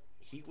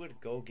 he would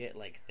go get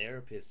like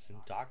therapists and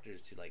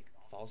doctors to like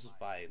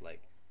falsify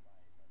like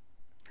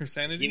Her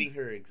sanity? Giving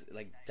her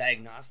like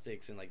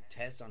diagnostics and like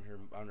tests on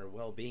her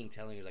well-being,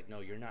 telling her like, no,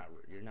 you're not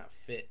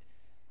fit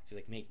to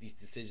like make these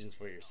decisions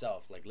for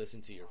yourself. Like,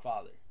 listen to your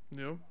father.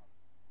 Yep.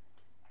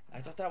 I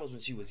thought that was when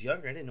she was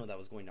younger. I didn't know that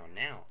was going on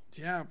now.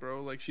 Yeah,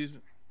 bro. Like,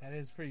 That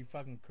is pretty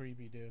fucking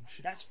creepy, dude.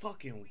 That's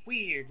fucking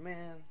weird,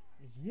 man.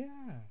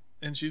 Yeah.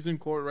 And she's in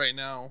court right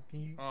now.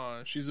 Can you...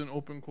 She's in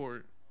open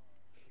court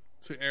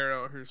to air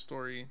out her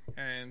story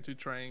and to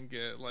try and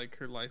get like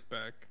her life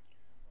back.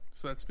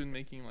 So that's been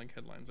making like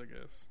headlines, I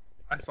guess.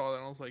 I saw that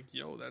and I was like,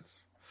 yo,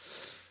 that's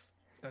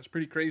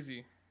pretty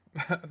crazy.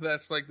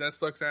 That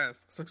sucks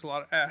ass. Sucks a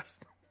lot of ass.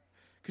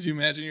 Could you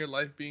imagine your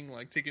life being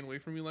like taken away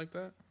from you like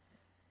that?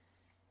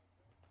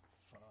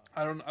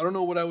 I don't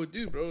know what I would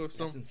do, bro. That's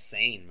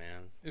insane,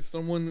 man. If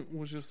someone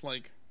was just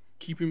like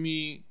keeping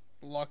me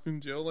locked in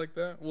jail like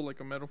that, well,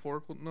 like a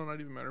metaphorical, no, not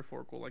even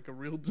metaphorical, like a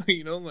real,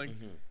 you know, like,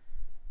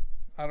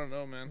 I don't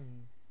know,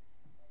 man.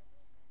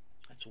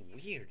 That's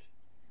weird.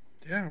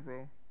 Yeah,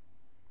 bro.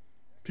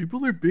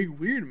 People are big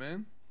weird,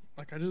 man.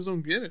 Like, I just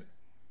don't get it.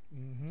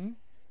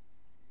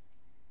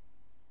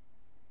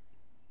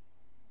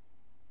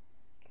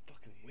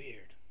 Fucking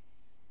weird.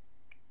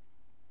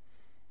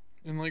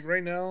 And like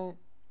right now,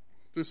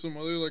 there's some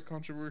other like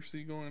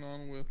controversy going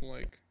on with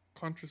like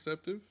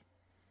contraceptive.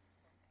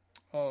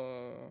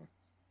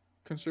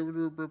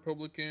 Conservative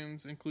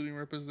Republicans, including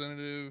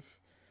Representative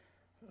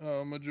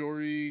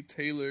Majority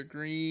Taylor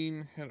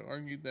Greene, had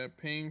argued that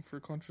paying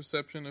for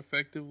contraception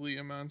effectively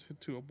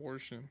amounted to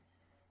abortion,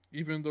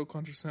 even though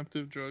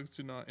contraceptive drugs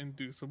do not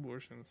induce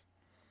abortions.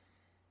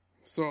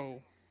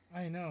 So,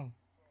 I know.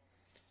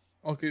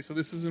 Okay, so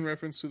this is in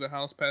reference to the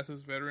House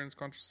passes Veterans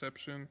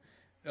Contraception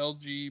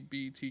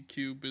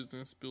LGBTQ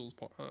business bills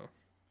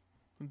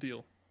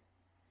deal.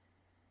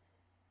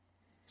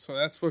 So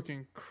that's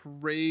fucking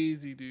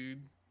crazy,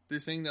 dude. They're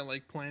saying that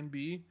like Plan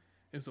B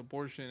is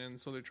abortion, and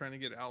so they're trying to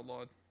get it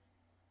outlawed.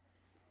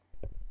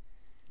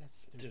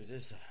 That's stupid.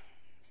 Dude,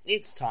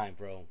 it's time,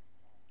 bro.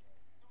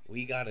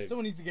 We gotta...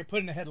 Someone needs to get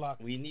put in a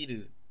headlock. We need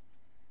to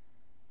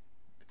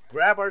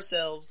grab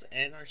ourselves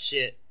and our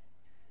shit,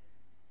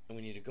 and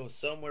we need to go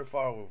somewhere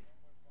far,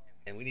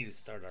 and we need to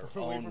start our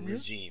own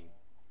regime.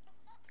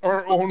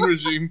 Our own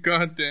regime,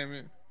 god damn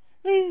it.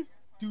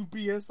 Do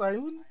BS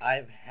Island?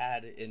 I've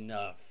had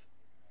enough.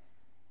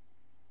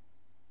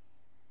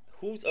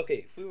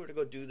 Okay, if we were to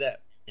go do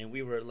that, and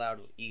we were allowed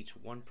each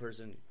one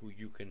person who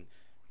you can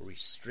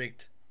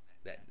restrict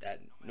that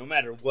no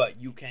matter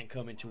what, you can't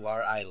come into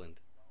our island,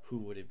 who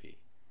would it be?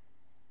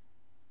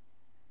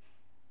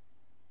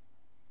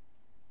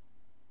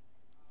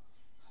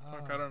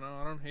 Fuck, I don't know.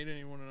 I don't hate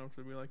anyone enough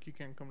to be like, you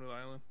can't come to the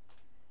island.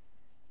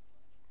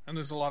 And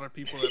there's a lot of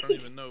people that don't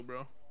even know,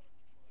 bro.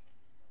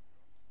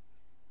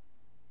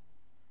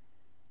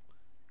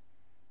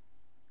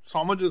 So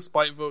I'm gonna just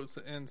spite votes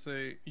and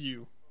say,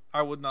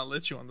 I would not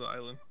let you on the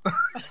island. Even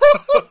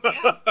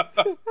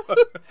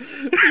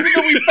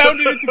though we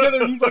founded it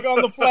together and he's like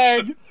on the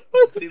flag.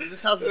 See, this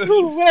is how it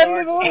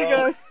starts,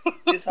 bro.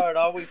 This is how it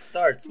always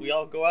starts. We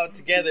all go out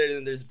together and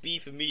then there's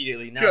beef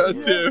immediately. Now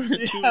God damn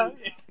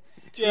it.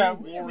 Two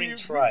warring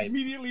tribes.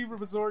 Immediately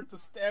resort to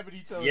stabbing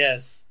each other.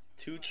 Yes,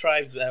 two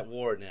tribes at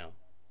war now.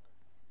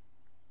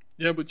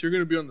 Yeah, but you're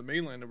gonna be on the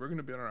mainland and we're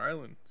gonna be on our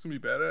island. It's gonna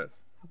be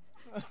badass.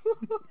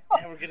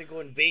 Yeah, we're gonna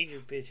go invade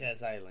your bitch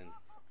ass island.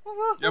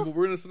 Yeah, but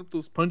we're gonna set up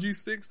those punji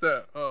sticks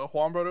that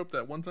Juan brought up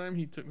that one time.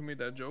 He made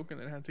that joke and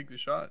then had to take the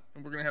shot,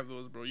 and we're gonna have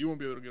those, bro. You won't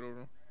be able to get over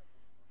them.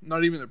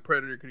 Not even the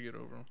predator could get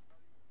over them,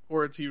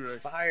 or a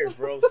T-Rex. Fire,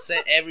 bro!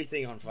 Set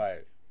everything on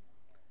fire.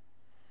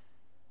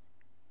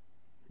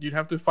 You'd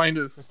have to find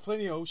us. There's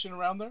plenty of ocean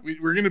around there.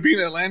 We're gonna be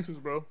in Atlantis,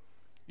 bro.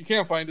 You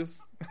can't find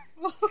us.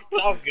 It's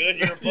all good.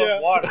 You're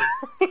above water.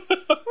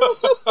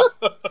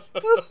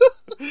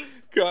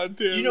 God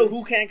damn. You know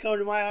who can't come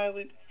to my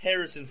island?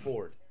 Harrison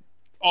Ford.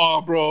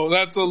 Oh, bro,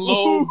 that's a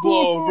low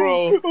blow,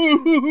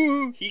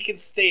 bro. He can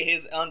stay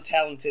his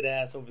untalented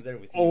ass over there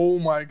with you. Oh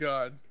my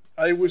god.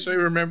 I wish I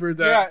remembered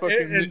that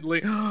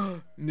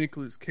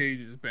Nicolas Cage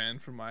is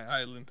banned from my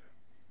island.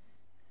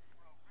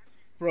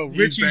 Bro,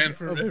 He's Richie's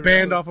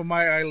banned off of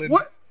my island.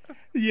 What?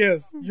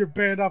 Yes, you're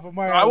banned off of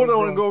my island. I wouldn't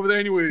want to go over there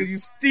anyways. Because you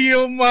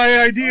steal my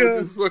idea.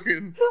 I just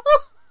fucking...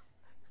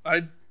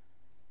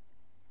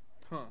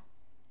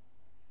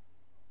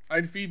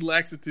 I'd feed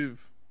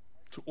laxative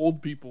to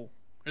old people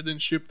and then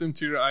ship them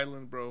to your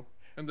island, bro.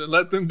 And then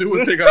let them do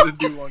what they gotta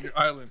do on your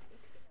island.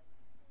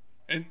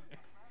 And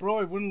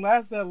bro, it wouldn't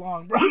last that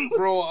long, bro.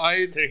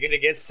 They're gonna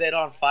get set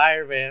on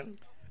fire, man.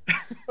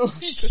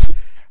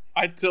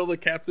 I'd tell the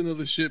captain of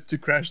the ship to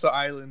crash the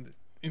island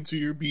into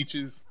your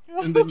beaches,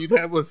 and then you'd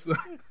have us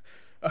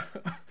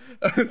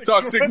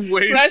toxic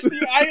waste. Crash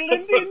the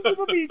island into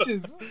the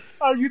beaches.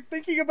 Are you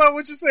thinking about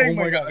what you're saying?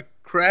 Oh my god.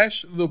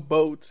 Crash the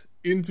boat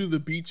into the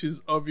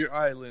beaches of your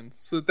island.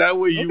 So that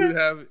way you would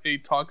have a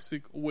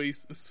toxic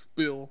waste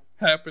spill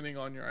happening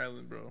on your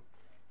island, bro.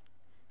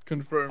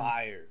 Confirmed.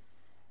 Fire.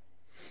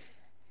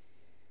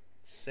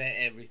 Set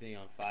everything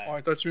on fire. Oh,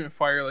 I thought you meant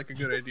fire like a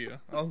good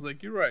idea. I was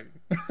like, you're right.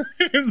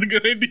 It's a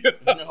good idea.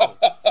 No.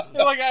 I'm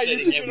like, you're Setting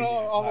thinking everything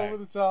on all fire. over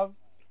the top.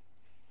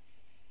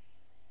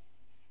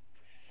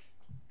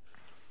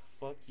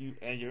 Fuck you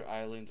and your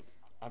island.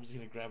 I'm just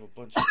gonna grab a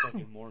bunch of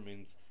fucking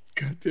Mormons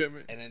God damn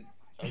it. and then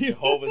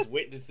Jehovah's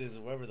Witnesses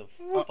or whoever the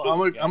fuck.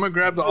 I'm gonna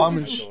grab the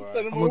Amish.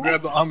 Send 'em I'm gonna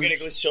grab the I'm gonna Amish.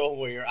 go show them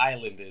where your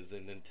island is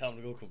and then tell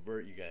them to go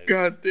convert you guys.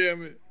 God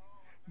damn it.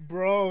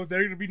 Bro,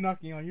 they're gonna be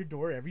knocking on your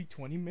door every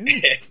 20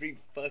 minutes. Every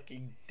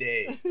fucking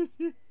day.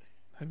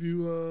 Have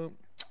you,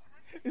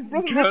 Is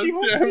Brother God Richie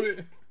home? damn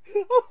it.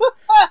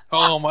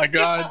 Oh my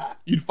god.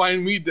 You'd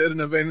find me dead in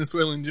a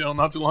Venezuelan jail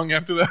not too long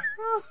after that.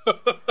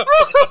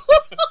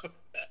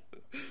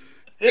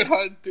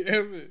 God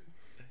damn it.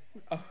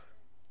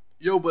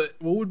 Yo, but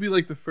what would be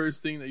like the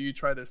first thing that you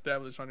try to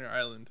establish on your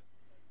island?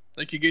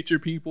 Like you get your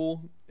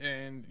people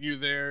and you're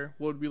there.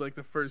 What would be like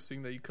the first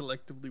thing that you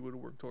collectively would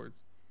work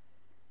towards?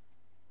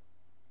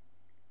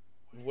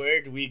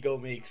 Where do we go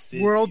make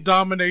cities? World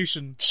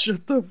domination.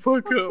 Shut the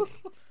fuck up.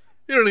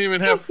 You don't even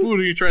have food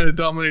and you're trying to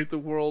dominate the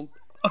world.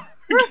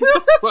 Get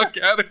the fuck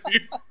out of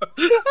here.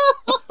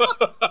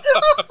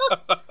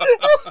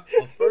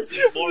 Well, first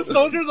and foremost,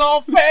 Soldiers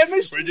all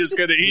famished. We're just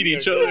gonna eat we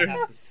each are gonna other.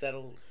 have to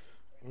settle.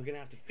 We're gonna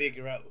have to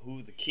figure out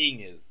who the king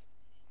is.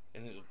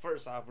 And then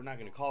first off, we're not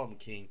gonna call him a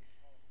king.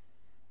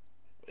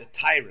 A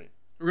tyrant.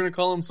 We're gonna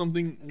call him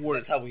something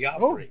worse. That's how we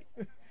operate.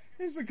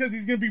 It's because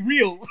he's gonna be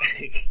real.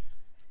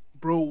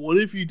 Bro, what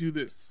if you do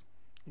this?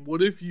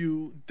 What if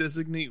you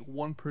designate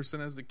one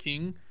person as the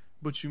king,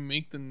 but you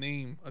make the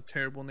name a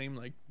terrible name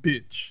like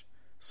bitch?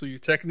 So you're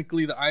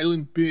technically the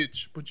island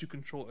bitch, but you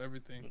control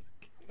everything.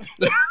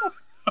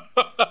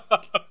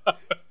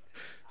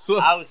 So,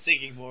 I was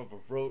thinking more of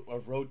a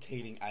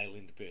rotating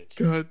island bitch.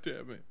 God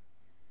damn it.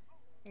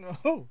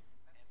 Oh,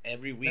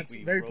 Every week that's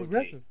we very rotate.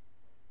 progressive.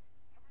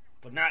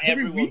 But not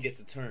Every everyone week? gets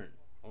a turn.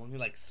 Only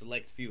like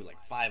select few, like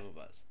 5 of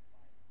us.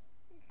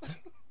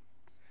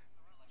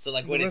 So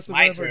like The when rest it's of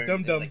my them are turn,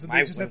 dum-dums it's and like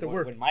they just have to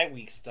work. when my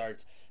week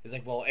starts, it's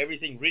like, well,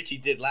 everything Richie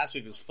did last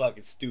week was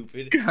fucking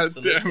stupid. God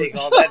so damn let's it. take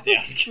all that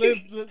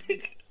down.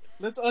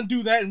 Let's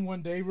undo that in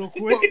one day, real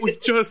quick. But we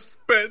just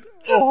spent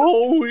a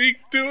whole week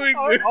doing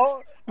this.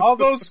 all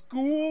those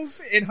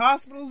schools and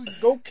hospitals,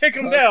 go kick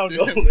them God down. damn.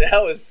 Oh,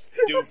 that was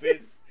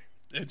stupid.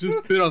 And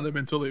just spit on them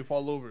until they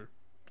fall over.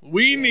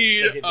 We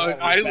need it's like an it's all the way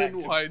back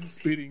island-wide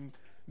spitting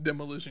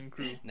demolition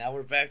crew. Now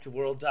we're back to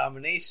world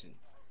domination.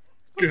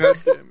 God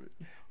damn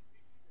it.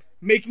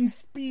 Making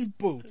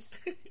speedboats.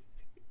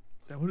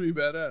 That would be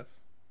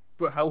badass.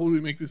 But how would we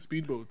make the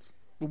speedboats?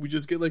 Would we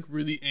just get like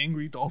really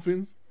angry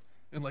dolphins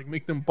and like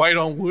make them bite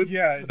on wood?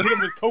 Yeah, hit them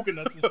with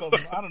coconuts or something.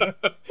 I don't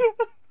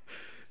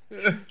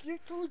know.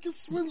 We can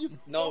swim.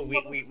 No,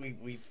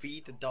 we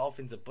feed the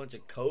dolphins a bunch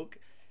of Coke,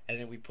 and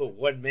then we put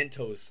one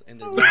Mentos in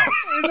their mouth.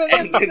 And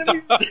then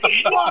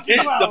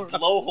the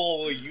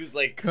blowhole will use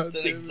like God it's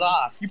an damn it.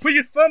 exhaust. You put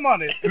your thumb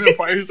on it. And then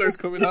fire starts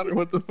coming out, or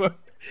what the fuck?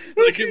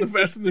 Like in the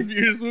Fast and the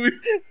Furious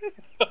movies.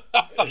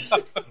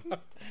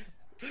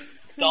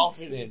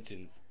 Dolphin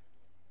engines.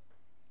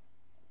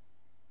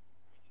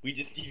 We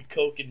just need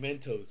Coke and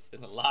Mentos,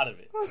 and a lot of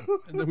it.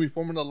 And then we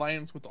form an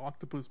alliance with the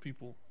octopus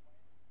people.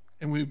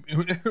 And we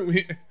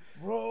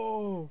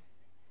Bro.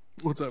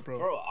 what's up, bro?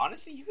 Bro,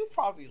 honestly, you could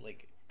probably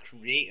like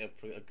create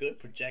a good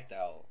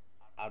projectile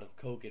out of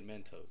Coke and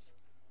Mentos.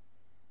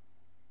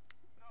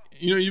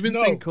 You know, you've been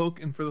No. saying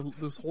Coke, and for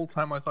this whole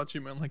time I thought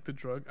you meant like the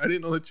drug. I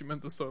didn't know that you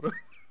meant the soda.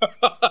 Yeah,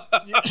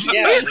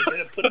 we're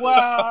gonna put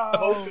Wow.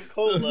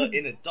 Coca-Cola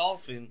in a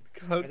dolphin,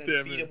 God and then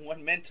damn feed it. him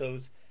one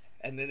Mentos,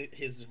 and then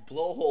his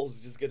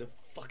blowhole's just gonna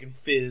fucking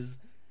fizz,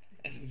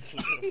 and he's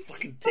gonna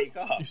fucking take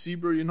You off. see,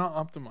 bro, you're not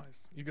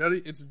optimized. You got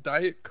it. It's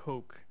Diet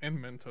Coke and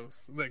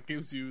Mentos that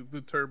gives you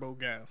the turbo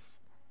gas.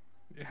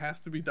 It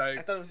has to be I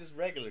Diet. thought it was just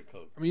regular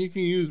Coke. I mean, you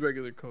can use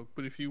regular Coke,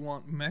 but if you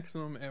want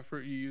maximum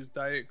effort, you use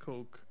Diet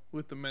Coke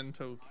with the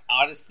Mentos.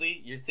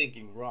 Honestly, you're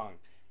thinking wrong.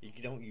 You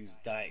don't use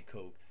Diet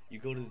Coke. You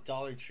go to the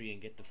Dollar Tree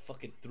and get the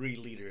fucking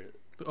 3-liter,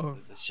 Oh,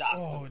 the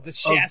Shasta. Oh, one. the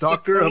Shasta.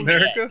 Dr. Cola.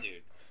 America?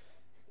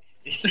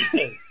 Yeah, dude.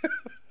 Yes.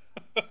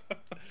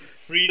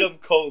 Freedom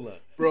Cola.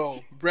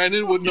 bro,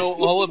 Brandon would know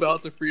all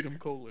about the Freedom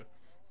Cola.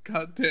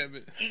 God damn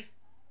it.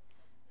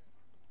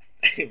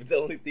 But the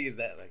only thing is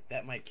that like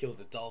that might kill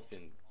the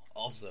dolphin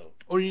also.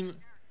 Or you.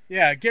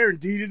 Yeah,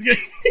 guaranteed. It's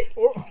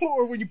gonna,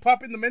 or when you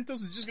pop in the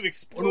Mentos, it's just gonna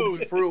Oh, no, explode.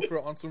 but for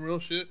real, on some real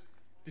shit.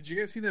 Did you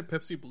guys see that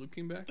Pepsi Blue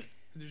came back?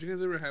 Did you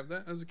guys ever have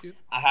that as a kid?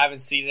 I haven't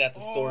seen it at the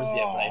stores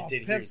yet, but I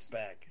did hear Pepsi. it's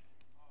back.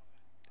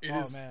 It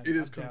Oh, is. man, It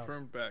is I'm down.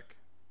 confirmed back.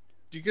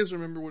 Do you guys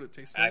remember what it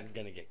tastes like?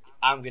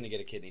 I'm gonna get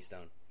a kidney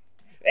stone.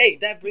 Hey,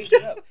 that brings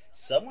it up.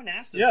 Someone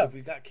asked us Yeah. if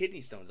we've got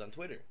kidney stones on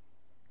Twitter.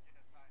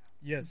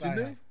 Yes, Did I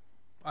they? have.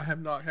 I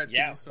have not had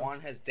Yeah, kidney stones. Juan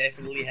has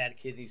definitely had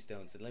kidney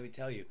stones, and let me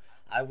tell you,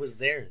 I was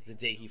there the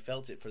day he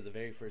felt it for the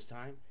very first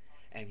time,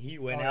 and he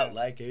went Oh, out yeah.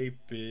 like a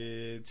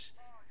bitch.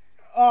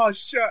 Oh,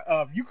 shut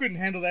up! You couldn't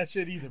handle that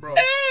shit either, bro.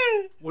 Bro,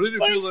 what did it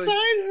My feel like?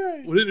 side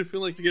hurt. What did it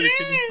feel like to get a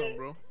kidney stone,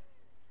 bro?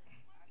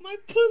 My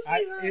pussy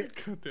I- hurt.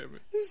 it- God damn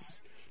it.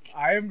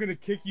 I am gonna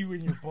kick you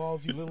in your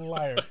balls, you little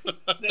liar.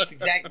 That's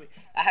exactly.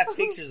 I have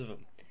pictures of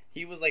him.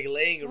 He was like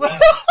laying around,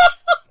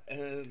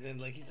 And then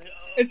like he's like,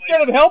 oh,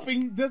 Instead of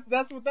helping,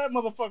 that's what that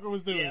motherfucker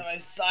was doing. yeah, my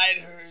side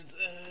hurts,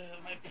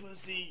 my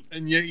pussy.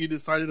 And yet you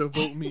decided to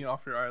vote me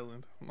off your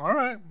island. All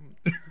right.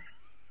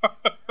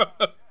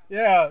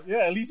 Yeah.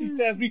 At least he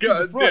stabs me through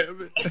the God front.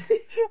 damn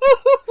it.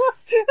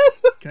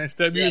 Can I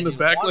stab you in the dude,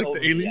 back Juan like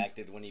the aliens?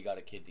 overreacted when he got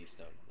a kidney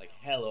stone. Like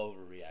hella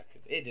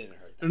overreacted. It didn't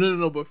hurt. That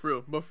No, but for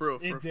real.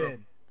 It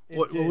did.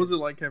 What was it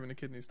like having a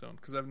kidney stone?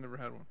 Because I've never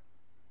had one.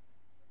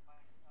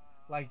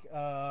 Like,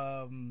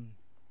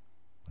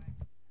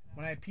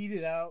 when I peed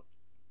it out,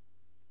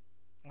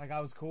 like, I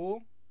was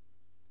cool.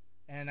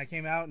 And I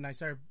came out and I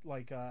started,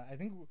 like, I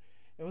think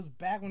it was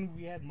back when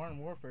we had Modern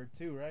Warfare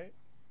 2, right?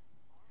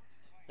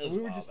 We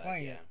were just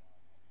playing it.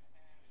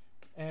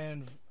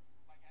 And,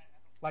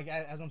 like,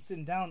 as I'm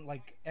sitting down,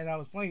 like, and I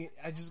was playing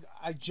it,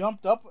 I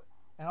jumped up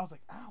and I was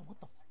like, ow, what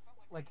the fuck?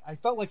 Like, I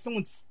felt like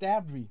someone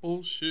stabbed me.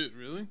 Oh, shit,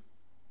 really?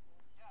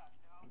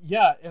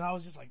 Yeah, and I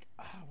was just like,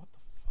 what the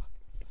fuck?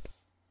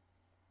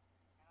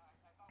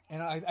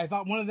 And I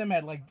thought one of them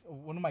had, like,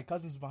 one of my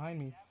cousins behind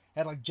me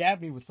had, like,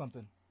 jabbed me with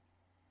something.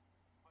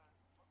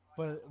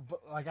 But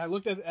like, I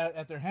looked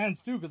at their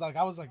hands, too, because, like,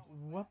 I was like,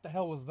 what the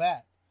hell was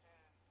that?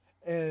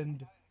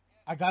 And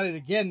I got it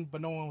again,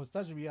 but no one was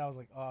touching me. I was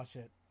like, oh,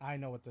 shit, I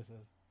know what this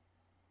is.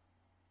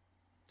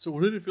 So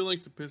what did it feel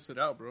like to piss it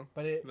out, bro?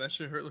 But that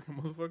shit hurt like a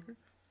motherfucker?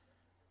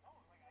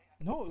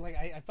 No, like,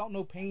 I felt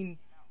no pain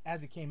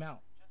as it came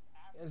out.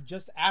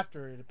 Just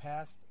after it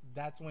passed,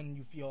 that's when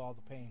you feel all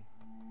the pain.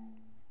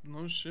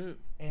 No shit.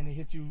 And it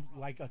hits you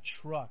like a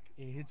truck.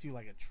 It hits you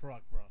like a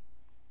truck, bro.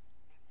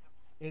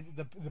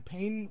 The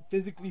pain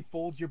physically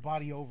folds your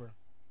body over.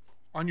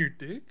 On your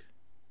dick?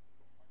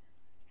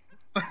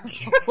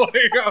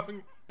 Wait,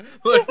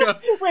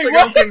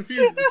 I'm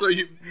confused. So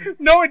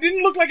No, it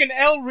didn't look like an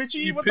L, Richie.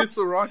 You pissed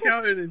the rock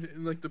out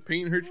and like the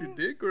pain hurt your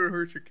dick or it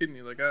hurt your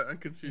kidney? Like I'm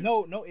confused.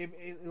 No, it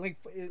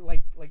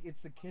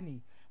it's the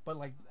kidney, but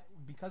like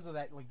because of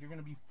that, like you're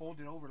gonna be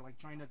folded over, like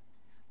trying to,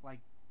 like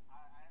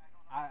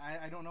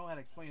I don't know how to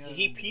explain it.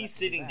 He pees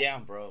sitting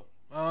down, bro.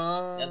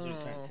 That's what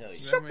he's trying to tell you.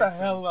 Shut the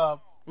hell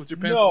up. With your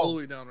pants all the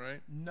way down, right?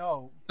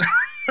 No.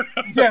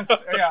 Yes,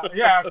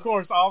 yeah, of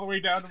course, all the way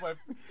down to my.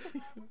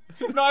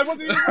 No, I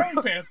wasn't even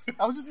wearing pants.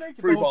 I was just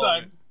naked the whole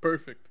time.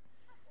 Perfect.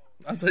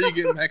 That's how you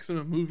get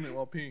maximum movement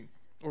while peeing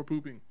or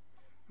pooping.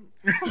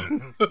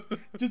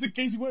 Just in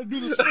case you want to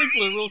do the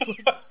sprinkler real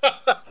quick.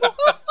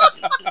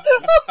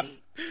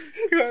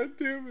 God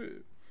damn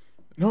it.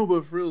 No,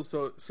 but for real,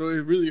 so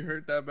it really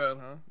hurt that bad,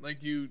 huh?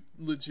 Like you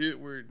legit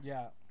were.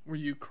 Yeah. Were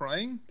you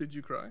crying? Did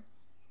you cry?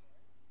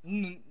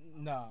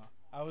 No,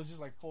 I was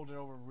just like folded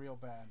over real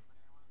bad,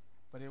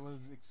 but it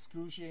was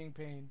excruciating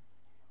pain.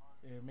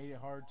 It made it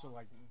hard to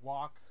like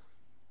walk,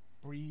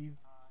 breathe.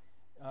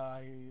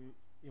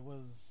 It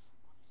was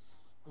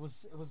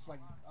like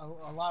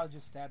a lot of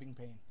just stabbing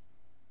pain.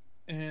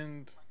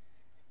 And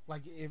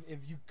like if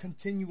you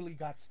continually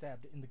got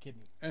stabbed in the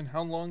kidney. And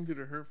how long did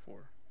it hurt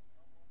for?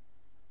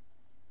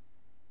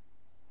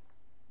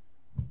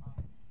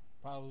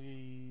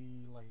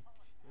 Probably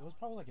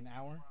like an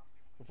hour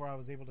before I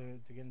was able to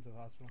get into the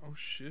hospital. Oh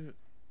shit.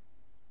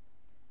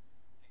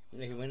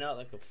 Yeah, he went out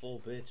like a full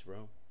bitch,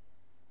 bro.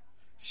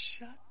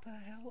 Shut the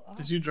hell up.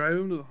 Did you drive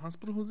him to the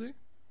hospital, Jose?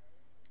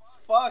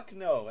 Fuck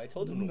no. I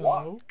told him to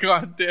walk.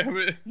 God damn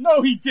it.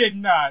 No, he did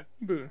not.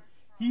 Dude.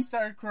 He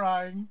started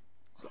crying.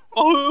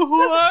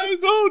 Oh,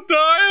 don't die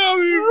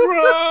on me,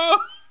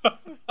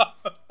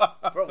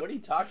 bro. Bro, what are you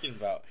talking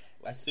about?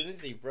 As soon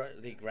as they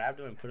grabbed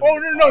him and put him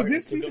in the car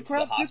this piece of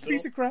crap. This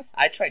piece of crap.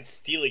 I tried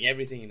stealing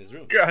everything in his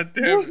room. God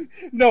damn it.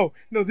 No,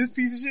 this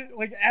piece of shit.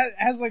 Like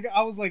as like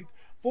I was like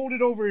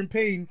folded over in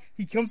pain.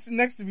 He comes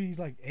next to me. He's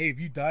like, "Hey, if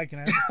you die, can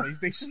I have a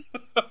PlayStation?"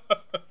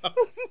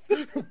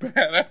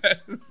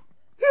 Badass.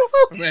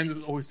 Man,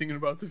 just always thinking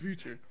about the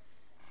future.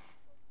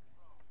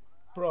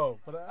 Bro,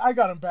 but I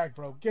got him back,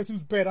 bro. Guess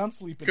whose bed I'm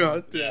sleeping in?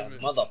 God damn it.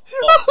 Motherfucker.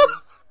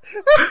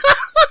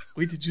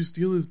 Wait, did you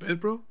steal his bed,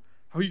 bro?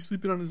 How are you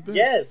sleeping on his bed?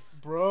 Yes.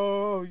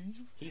 Bro.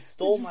 He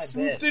stole my bed.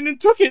 Swooped in and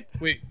took it.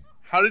 Wait,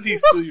 how did he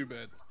steal your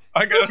bed?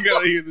 I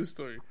gotta hear this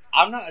story.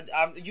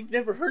 You've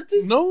never heard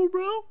this? No,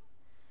 bro.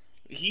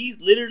 He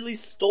literally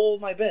stole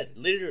my bed.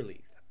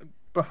 Literally.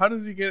 But how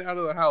does he get out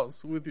of the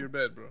house with your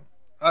bed, bro?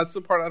 That's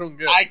the part I don't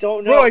get. I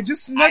don't know. Bro, I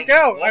just snuck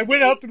out. I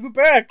went out through the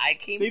back.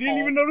 They didn't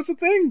even notice a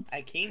thing.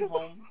 I came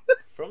home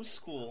from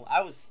school.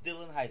 I was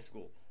still in high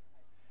school.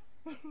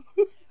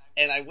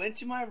 And I went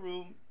to my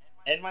room,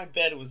 and my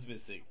bed was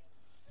missing.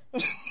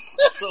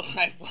 So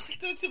I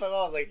walked up to my mom.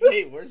 I was like,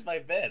 "Hey, where's my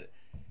bed?"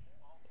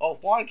 Oh,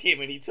 Juan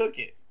came and he took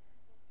it.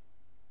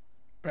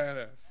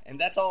 Badass. And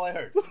that's all I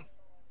heard.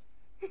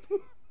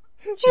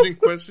 She didn't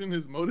question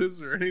his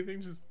motives or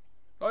anything. Just,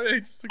 oh yeah, he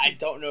just took it. I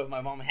don't know if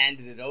my mom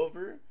handed it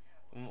over.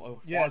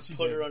 Yeah, she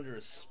put her under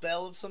a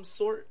spell of some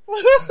sort.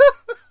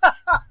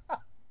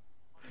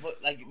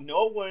 But like,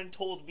 no one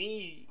told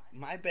me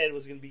my bed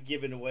was gonna be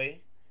given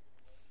away.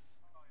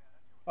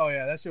 Oh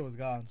yeah, that shit was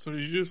gone. So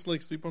did you just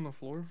like sleep on the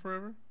floor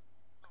forever?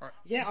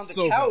 Yeah, on the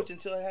So couch good.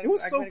 until I had. It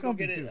was I so had to go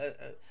comfy, get too.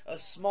 a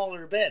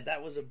smaller bed.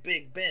 That was a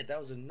big bed. That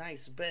was a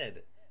nice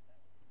bed.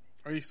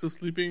 Are you still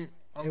sleeping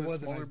on It the was a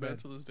smaller nice bed bed.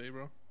 to this day,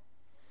 bro?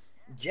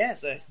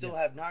 Yes, I still Yes.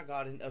 have not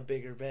gotten a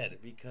bigger bed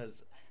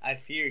because I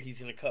fear he's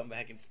gonna come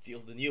back and steal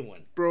the new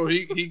one. Bro,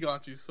 he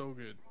got you so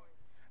good.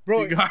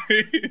 Bro, He got,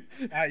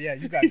 yeah,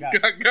 you got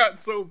got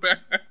so bad.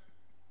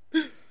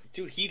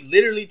 Dude, he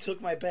literally took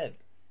my bed.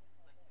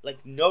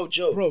 Like, no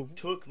joke. Bro.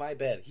 Took my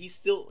bed. He's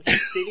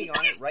sitting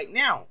on it right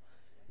now.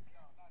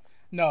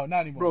 No,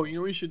 not anymore. Bro, you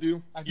know what you should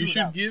do? I You threw it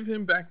should out. give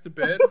him back the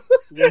bed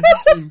when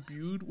he's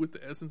imbued with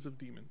the essence of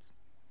demons.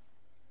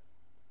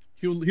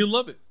 He'll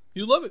love it.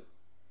 He'll love it.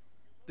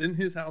 Then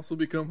his house will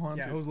become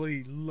haunted. Yeah,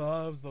 Jose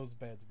loves those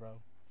beds, bro.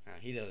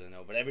 He doesn't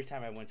know, but every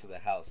time I went to the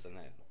house and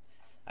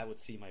I would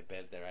see my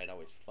bed there, I'd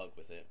always fuck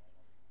with it.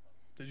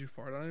 Did you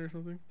fart on it or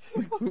something?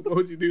 What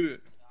would you do to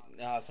it?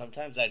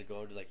 Sometimes I'd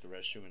go to like the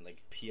restroom and like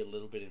pee a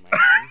little bit in my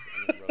hands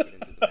and then rub it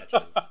into the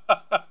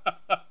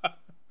mattress.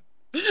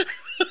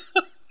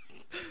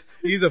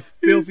 He's a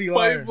filthy He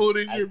liar. spiteful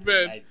in your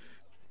bed. I-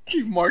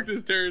 He marked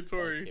his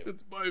territory. Okay.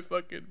 It's my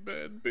fucking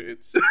bed, bitch.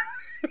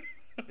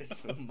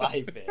 It's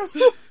my bed.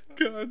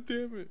 God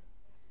damn it.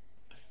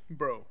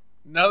 Bro,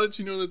 now that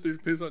you know that there's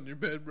piss on your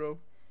bed, bro,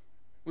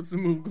 what's the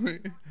move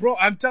going? Bro,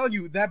 I'm telling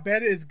you, that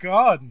bed is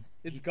gone.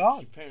 It's He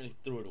gone. apparently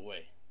threw it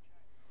away.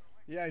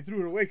 Yeah, I threw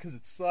it away because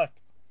it sucked.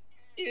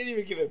 He didn't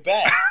even give it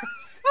back.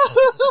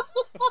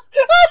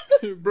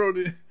 Bro,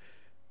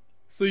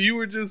 so you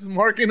were just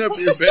marking up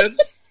your bed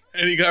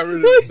and he got rid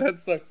of it. That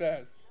sucks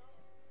ass.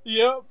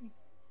 Yep.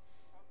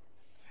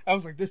 I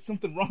was like, there's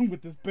something wrong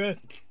with this bed.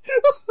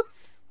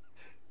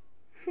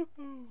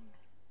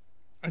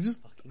 I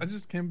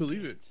just can't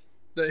believe it.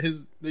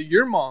 That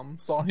your mom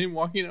saw him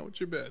walking out with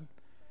your bed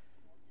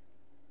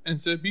and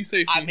said, "Be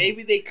safe."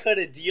 Maybe they cut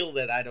a deal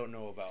that I don't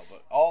know about,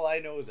 but all I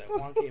know is that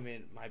Juan came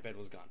in, my bed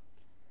was gone.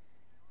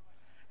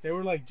 They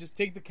were like, just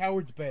take the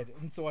coward's bed.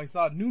 And so I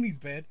saw Nooney's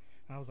bed,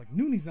 and I was like,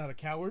 Nooney's not a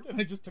coward. And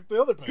I just took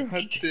the other bed.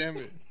 God damn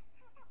it.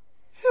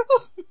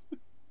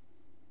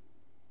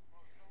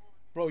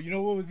 Bro, you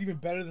know what was even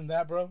better than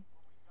that, bro?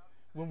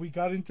 When we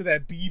got into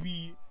that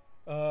BB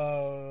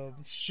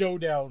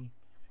showdown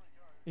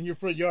in your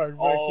front yard.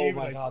 Where Oh I came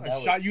my and God, I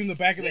that shot was you in the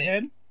back of the sick.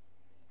 head.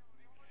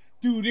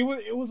 Dude,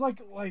 it was like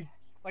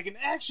an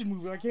action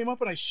movie. I came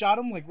up and I shot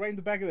him like right in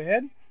the back of the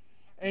head.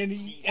 And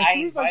as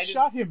soon as I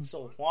shot him,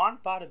 So Juan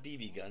bought a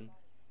BB gun,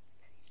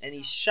 and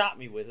he shot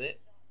me with it.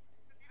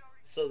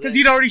 So because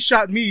he'd already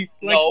shot me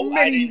like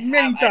many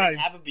I didn't times.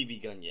 have a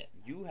BB gun yet.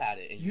 You had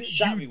it, and you You-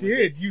 shot you me did, with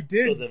it. you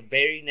did. So the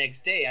very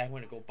next day, I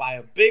went to go buy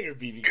a bigger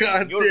BB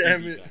gun. God your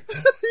damn BB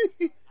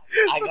it.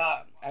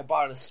 gun. I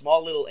bought a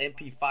small little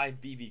MP5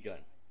 BB gun,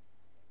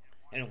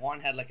 and Juan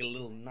had like a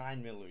little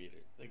 9mm,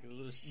 like a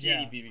little shitty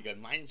Yeah. BB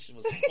gun. Mine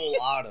was full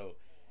auto,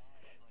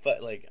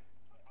 but like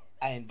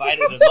I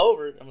invited him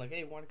over. I'm like,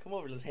 hey, Juan, come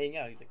over, let's hang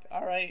out. He's like,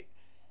 all right.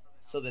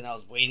 So then I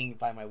was waiting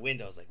by my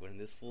window. I was like, when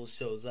this fool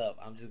shows up,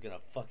 I'm just gonna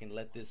fucking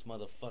let this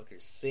motherfucker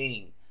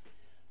sing.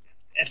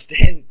 And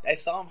then I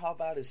saw him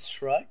hop out his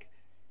truck,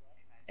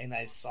 and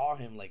I saw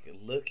him like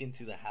look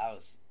into the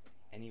house,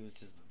 and he was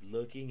just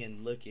looking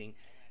and looking,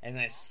 and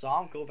I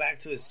saw him go back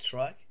to his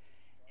truck,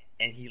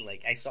 and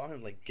I saw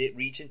him like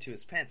reach into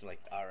his pants. I'm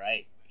like, all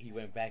right, he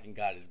went back and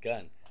got his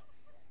gun.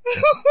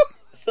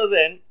 So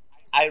then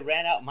I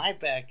ran out my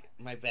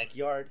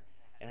backyard,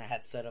 and I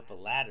had set up a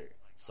ladder,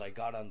 so I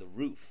got on the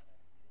roof.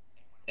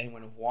 And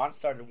when Juan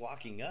started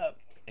walking up,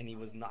 and he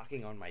was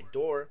knocking on my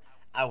door,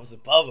 I was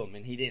above him,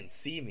 and he didn't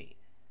see me.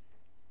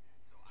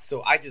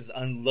 So I just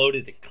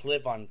unloaded a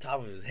clip on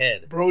top of his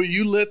head. Bro,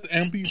 you let the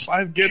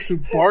MP5 get to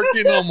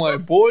barking on my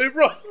boy,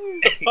 bro.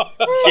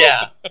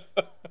 Yeah.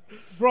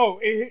 Bro,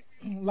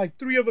 like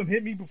 3 of them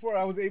hit me before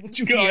I was able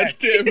to God react.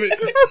 damn it.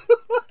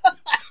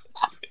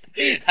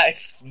 I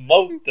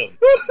smoked him.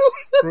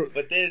 Bro,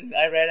 But then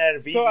I ran out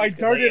of BBs. So I 'cause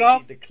darted emptied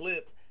off. the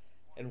clip,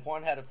 and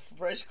Juan had a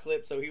fresh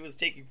clip, so he was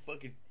taking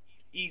fucking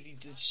easy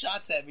just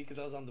shots at me because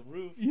I was on the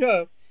roof.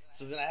 Yeah.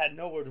 So then I had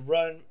nowhere to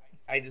run.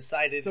 I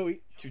decided So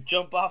to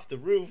jump off the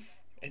roof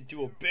and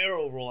do a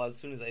barrel roll as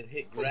soon as I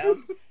hit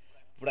ground.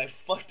 But I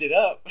fucked it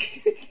up.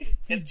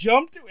 he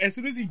jumped. As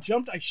soon as he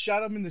jumped, I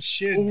shot him in the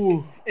shin.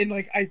 ooh. And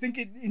like I think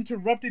it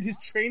interrupted his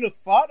train of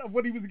thought of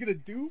what he was gonna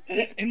do.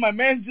 And my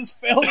man just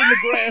fell in the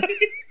grass.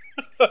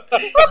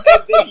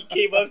 And then he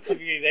came up to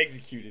me and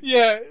executed.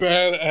 Yeah.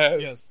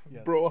 Badass. Yes,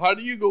 yes. Bro, how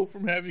do you go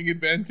from having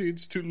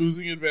advantage to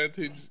losing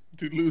advantage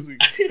to losing?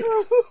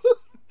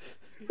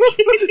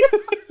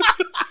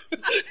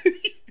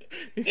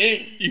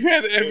 You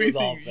had all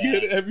everything. You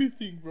had bad.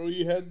 everything, bro.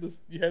 You had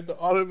the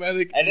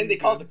automatic. And then they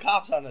called the gun.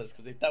 cops on us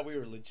because they thought we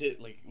were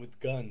legit, like, with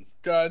guns.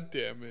 God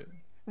damn it.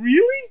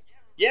 Really?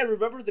 Yeah,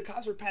 remember the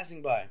cops were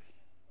passing by.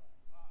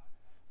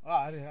 Oh,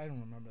 I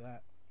don't remember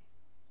that.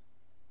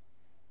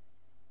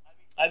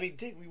 I mean,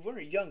 Dick, we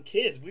weren't young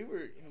kids.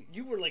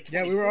 You were like 24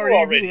 Yeah, we were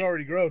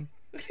already grown.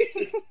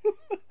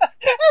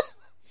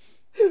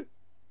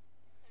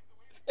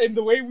 And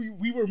the way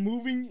we were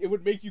moving, it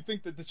would make you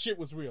think that the shit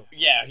was real.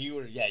 Yeah, you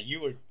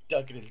were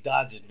ducking and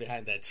dodging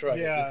behind that truck.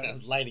 Yeah. I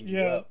was lighting you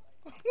Yeah. up.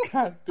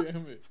 God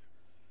damn it.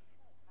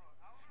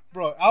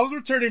 Bro, I was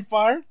returning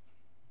fire.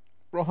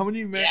 Bro, how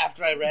many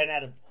after I ran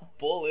out of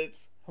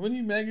bullets. How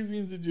many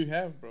magazines did you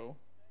have, bro?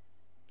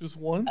 Just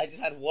one? I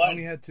just had I one.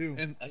 only had 2.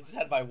 And I just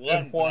had my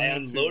one, but Juan I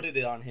had 2. unloaded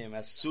it on him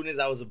as soon as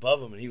I was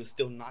above him, and he was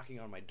still knocking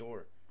on my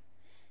door.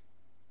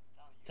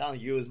 I'm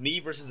telling you, it was me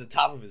versus the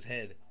top of his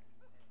head.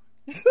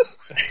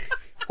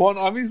 Juan,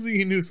 obviously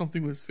he knew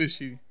something was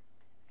fishy.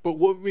 But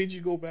what made you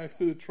go back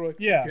to the truck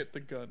to get the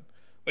gun?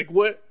 Like,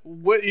 what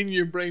in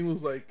your brain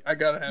was like, I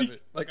gotta have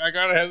it. Like, I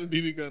gotta have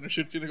the BB gun or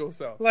shit's gonna go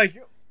south.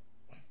 Like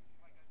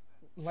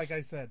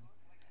I said,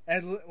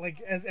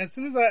 as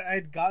soon as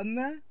I'd gotten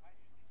there,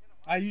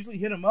 I usually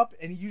hit him up,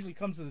 and he usually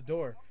comes to the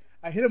door.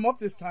 I hit him up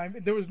this time,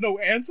 and there was no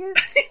answer,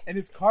 and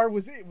his car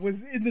was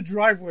in the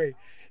driveway.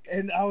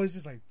 And I was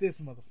just like,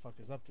 this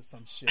motherfucker's up to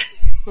some shit.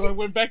 So I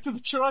went back to the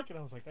truck, and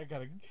I was like, I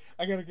gotta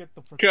get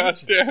the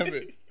protection. God damn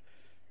it.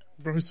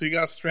 Bro, so you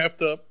got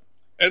strapped up,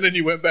 and then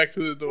you went back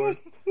to the door.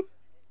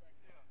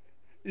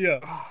 Yeah.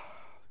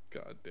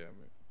 God damn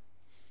it.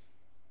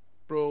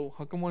 Bro,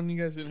 how come one of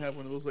you guys didn't have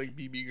one of those, like,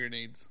 BB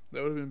grenades?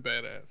 That would have been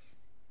badass.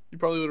 You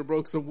probably would have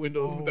broke some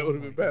windows, but that would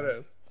have been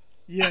badass.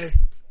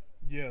 Yes.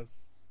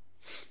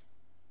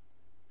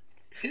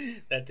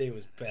 That day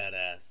was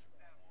badass.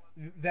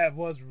 That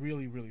was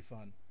really, really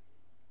fun.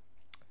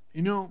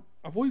 You know,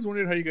 I've always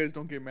wondered how you guys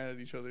don't get mad at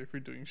each other for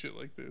doing shit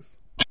like this.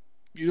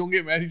 You don't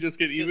get mad, you just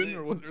get even?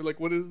 Or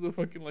what is the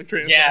fucking, like,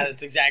 transfer? Yeah,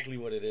 that's exactly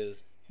what it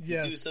is.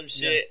 Yes. You do some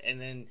shit,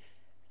 and then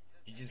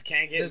you just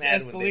can't get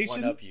mad when they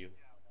one-up you.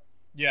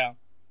 Yeah.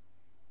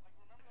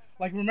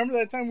 Like, remember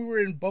that time we were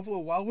in Buffalo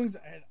Wild Wings,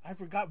 and I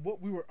forgot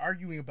what we were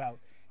arguing about.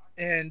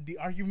 And the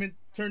argument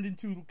turned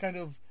into kind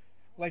of,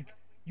 like,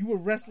 you were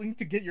wrestling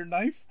to get your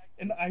knife,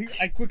 and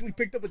I quickly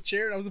picked up a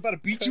chair, and I was about to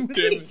beat you with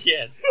it.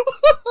 Yes.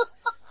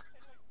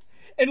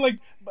 And, like,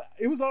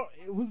 it was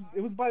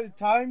by the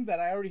time that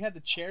I already had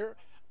the chair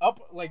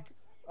up, like,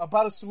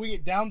 about to swing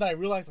it down, that I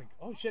realized, like,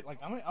 oh shit, like,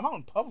 I'm out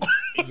in public.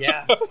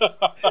 Yeah.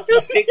 He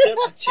picked up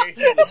the chair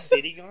he was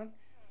sitting on.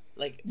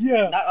 Like,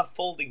 not a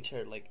folding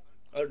chair, like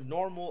a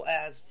normal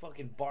ass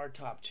fucking bar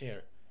top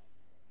chair.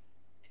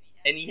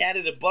 And he had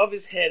it above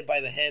his head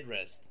by the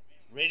headrest,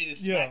 ready to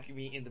smack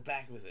me in the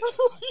back with it.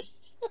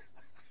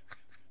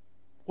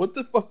 What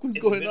the fuck was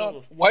going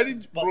on? Why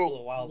did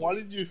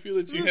you feel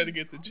that you had to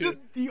get the chair?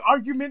 The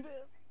argument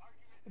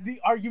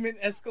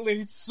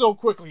escalated so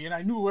quickly, and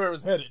I knew where it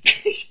was headed.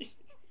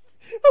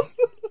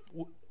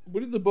 What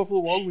did the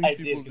Buffalo Wild Wings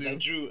people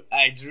do?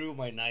 I drew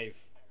my knife.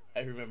 I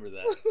remember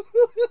that.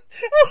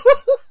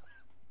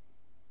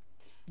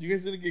 You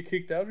guys didn't get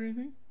kicked out or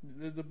anything?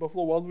 Did the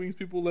Buffalo Wild Wings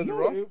people let it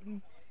rock?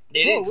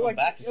 They didn't come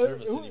back to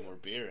serve us any more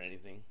beer or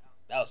anything.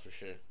 That was for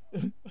sure.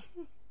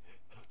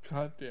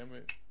 God damn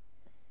it.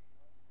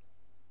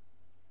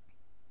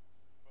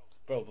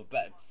 Bro,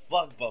 but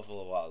fuck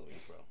Buffalo Wild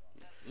Wings, bro.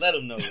 Let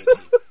them know.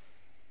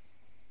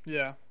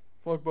 Yeah,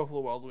 fuck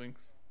Buffalo Wild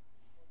Wings.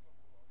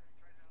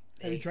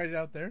 Have you tried it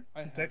out there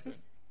in Texas?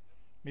 Haven't.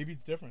 Maybe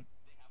it's different.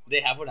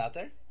 They have one out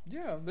there?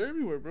 Yeah, they're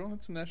everywhere, bro.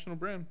 It's a national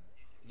brand.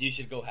 You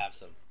should go have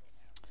some.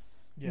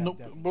 Yeah,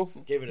 nope.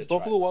 Give it a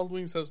Buffalo try. Wild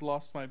Wings has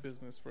lost my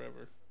business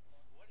forever.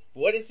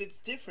 What if it's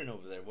different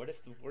over there? What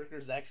if the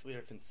workers actually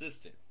are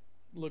consistent?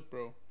 Look,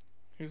 bro.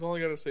 Here's all I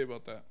gotta say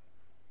about that.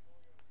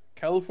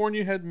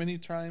 California had many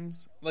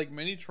tries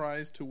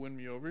to win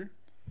me over,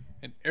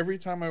 and every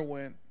time I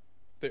went,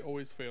 they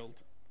always failed.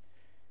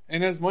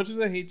 And as much as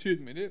I hate to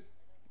admit it,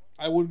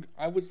 I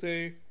would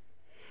say,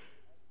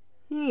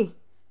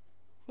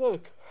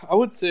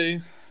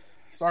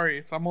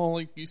 sorry, I'm all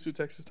like used to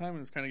Texas time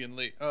and it's kind of getting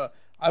late.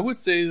 I would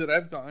say that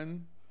I've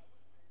gotten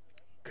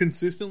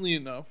consistently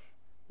enough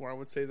where I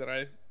would say that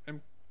I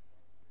am,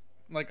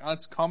 like,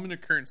 it's common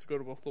occurrence to go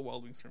to Buffalo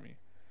Wild Wings for me.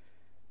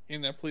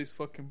 And that place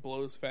fucking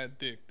blows fat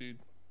dick, dude.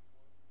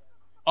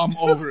 I'm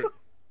over it.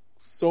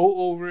 So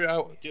over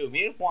it. Dude,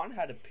 me and Juan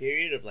had a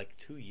period of like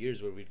 2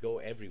 years where we'd go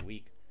every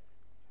week.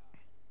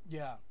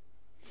 Yeah.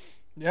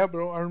 Yeah,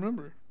 bro, I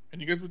remember.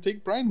 And you guys would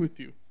take Brian with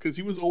you because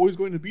he was always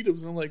going to beat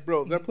ups. And I'm like,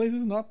 bro, that place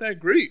is not that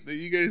great that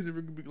you guys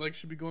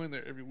should be going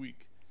there every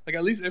week. Like,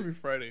 at least every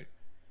Friday.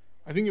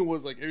 I think it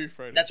was like every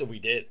Friday. That's what we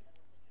did.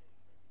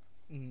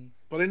 Mm-hmm.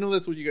 But I know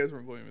that's what you guys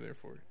weren't going there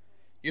for.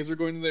 You guys are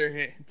going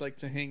there like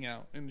to hang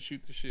out and to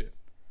shoot the shit.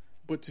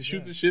 But to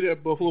shoot the shit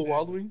at Buffalo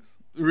Wild Wings?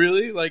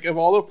 Really? Like, of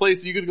all the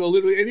places you could go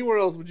literally anywhere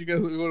else, but you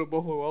guys would go to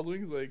Buffalo Wild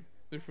Wings? Like,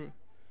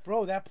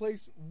 bro, that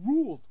place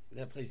ruled.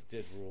 That place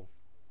did rule.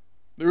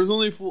 There was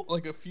only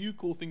a few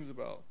cool things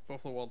about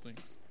Buffalo Wild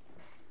Wings.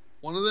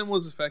 One of them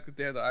was the fact that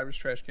they had the Irish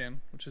trash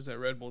can, which is that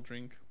Red Bull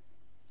drink.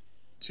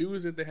 2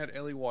 is that they had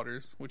LA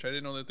waters, which I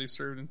didn't know that they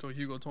served until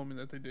Hugo told me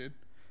that they did.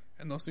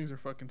 And those things are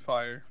fucking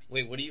fire.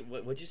 Wait,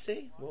 what'd you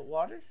say? What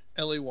water?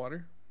 LA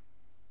water.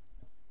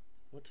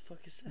 What the fuck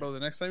is that? Bro, the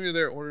next time you're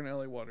there, order an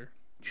LA water.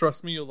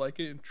 Trust me, you'll like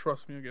it, and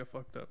trust me, you'll get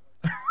fucked up.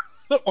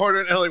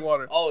 Order an LA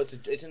water. Oh, it's a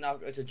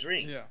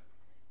drink. Yeah.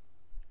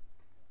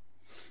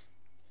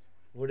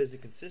 What does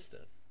it consist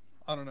of?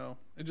 I don't know.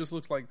 It just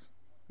looks like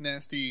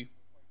nasty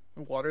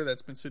water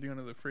that's been sitting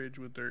under the fridge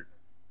with dirt.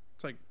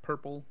 It's like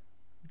purple,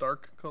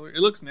 dark color. It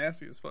looks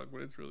nasty as fuck,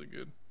 but it's really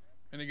good.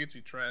 and it gets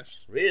you trashed.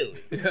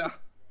 Really? Yeah,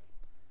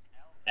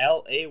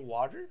 L.A.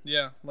 water?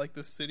 yeah, like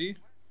the city.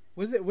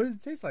 What does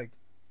it taste like?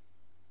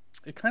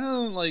 It kind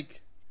of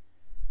like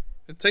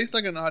it tastes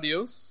like an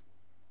adios,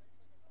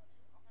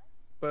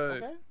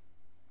 but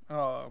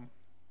Okay.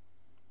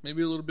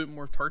 maybe a little bit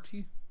more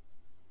tarty.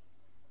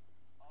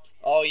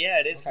 Oh yeah,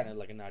 it is kind of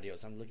like an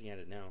adios. I'm looking at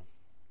it now.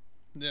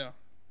 Yeah.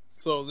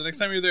 So the next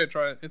time you're there,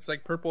 try it. It's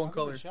like purple in I'll give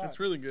it color. a shot. It's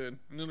really good,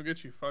 and it'll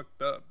get you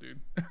fucked up, dude.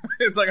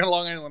 It's like a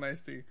Long Island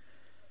iced tea.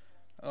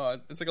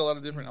 It's like a lot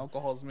of different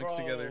alcohols mixed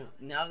Bro, together.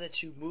 now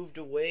that you moved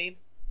away,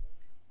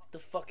 the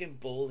fucking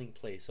bowling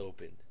place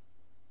opened.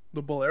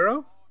 The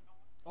Bolero?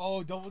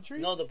 Oh, DoubleTree?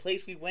 No, the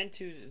place we went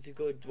to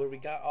go where we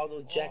got all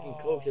those Jack and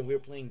Cokes and we were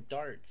playing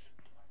darts.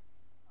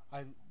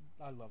 I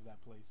love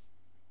that place.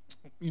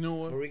 You know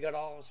what? Where we got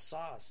all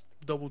sauced.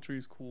 DoubleTree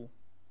is cool.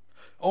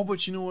 Oh,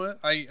 but you know what?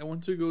 I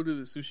went to go to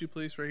the sushi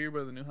place right here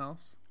by the new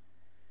house,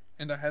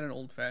 and I had an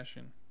old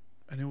fashioned,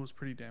 and it was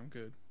pretty damn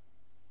good.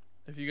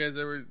 If you guys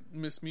ever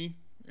miss me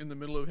in the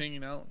middle of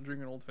hanging out,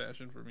 drink an old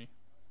fashioned for me.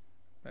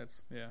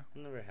 That's, yeah.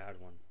 I've never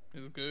had one.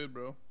 It's good,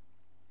 bro.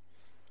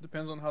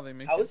 Depends on how they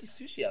make How it. was the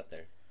sushi out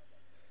there?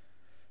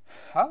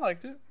 I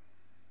liked it.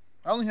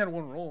 I only had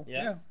one roll.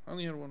 Yeah? I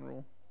only had one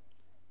roll.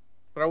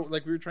 But we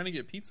were trying to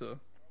get pizza,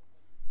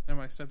 and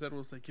my stepdad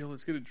was like, "Yo,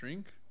 let's get a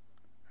drink."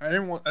 I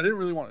didn't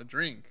really want a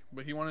drink,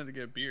 but he wanted to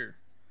get beer.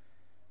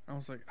 I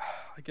was like,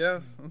 I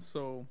guess. And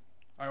so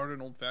I ordered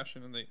an old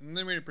fashioned, and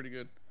they made it pretty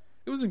good.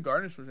 It wasn't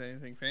garnished with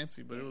anything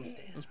fancy, but it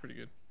was pretty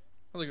good.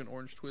 I like an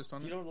orange twist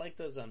on it. You don't like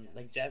those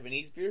like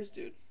Japanese beers,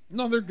 dude?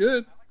 No, they're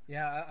good.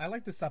 Yeah, I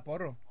like the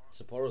Sapporo.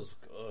 Sapporo's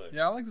good.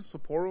 Yeah, I like the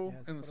Sapporo Yeah,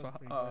 and the Sapporo's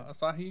pretty good.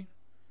 Asahi.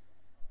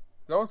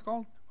 Is that what it's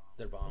called?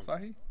 They're bomb.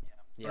 Asahi?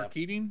 Yeah. Or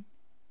Keating?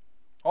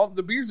 All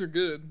the beers are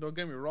good, don't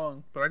get me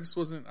wrong, but I just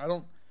wasn't. I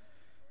don't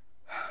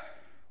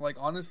like,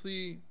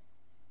 honestly,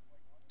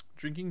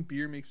 drinking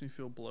beer makes me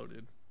feel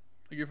bloated.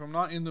 Like, if I'm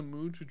not in the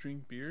mood to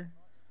drink beer,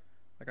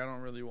 like, I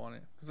don't really want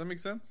it. Does that make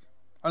sense?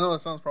 I know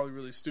that sounds probably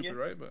really stupid,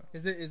 Yeah. right? But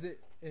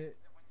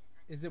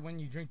Is it when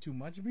you drink too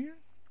much beer?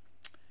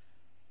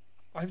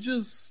 I've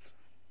just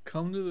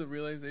come to the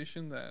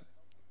realization that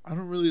I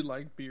don't really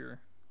like beer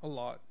a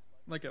lot,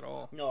 like, at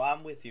all. No,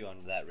 I'm with you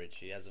on that,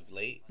 Richie. As of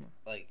late,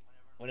 like,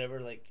 whenever,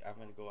 like, I'm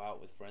gonna go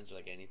out with friends or,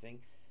 like, anything,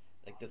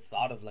 like, the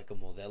thought of, like, a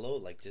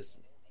Modelo, like, just,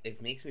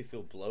 it makes me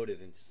feel bloated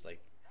and just,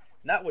 like,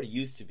 not what it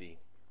used to be.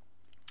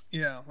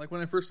 Yeah, like, when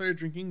I first started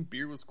drinking,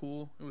 beer was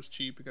cool. It was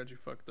cheap. It got you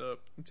fucked up.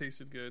 It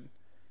tasted good.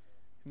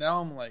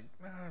 Now I'm like,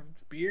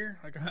 beer?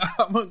 Like,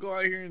 I'm gonna go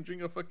out here and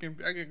drink a fucking...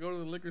 I could go to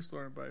the liquor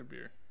store and buy a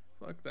beer.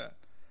 Fuck that.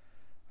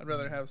 I'd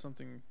rather have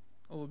something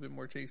a little bit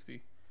more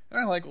tasty. And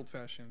I like old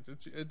fashions.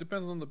 It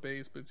depends on the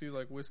base, but it's either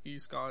like whiskey,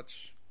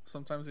 scotch.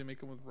 Sometimes they make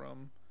them with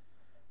rum.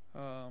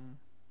 And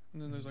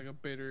then there's like a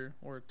bitter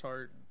or a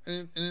tart.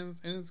 And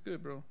it's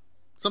good, bro.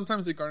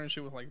 Sometimes they garnish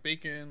it with like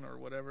bacon or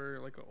whatever,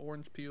 like an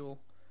orange peel.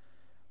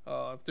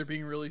 If they're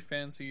being really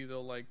fancy,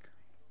 they'll like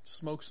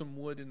smoke some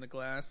wood in the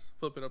glass,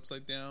 flip it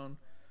upside down,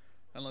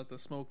 and let the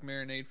smoke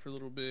marinate for a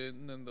little bit,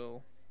 and then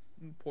they'll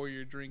pour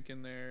your drink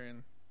in there,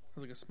 and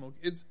it's like a smoke.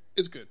 It's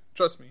good.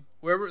 Trust me.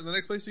 Wherever the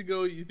next place you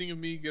go, you think of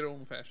me, get an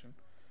old fashioned.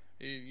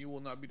 You will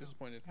not be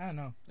disappointed. I don't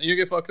know. And you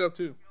get fucked up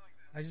too.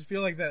 I just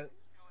feel like that.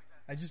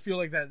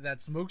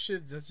 That smoke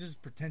shit. That's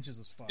just pretentious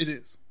as fuck. It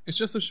is. It's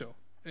just a show.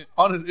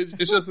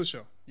 It's just a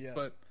show. Yeah.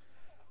 But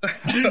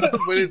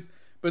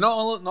but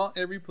not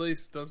every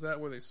place does that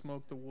where they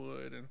smoke the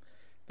wood and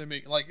they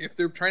make, like, if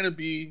they're trying to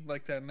be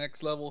like that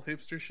next level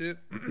hipster shit,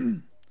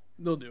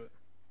 they'll do it.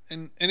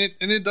 And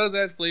it does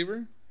add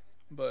flavor,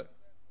 but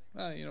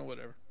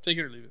whatever. Take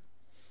it or leave it.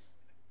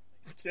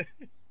 Okay.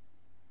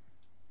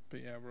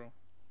 But yeah, bro.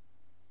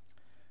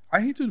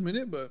 I hate to admit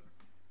it, but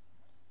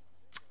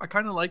I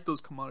kind of like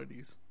those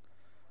commodities.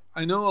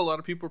 I know a lot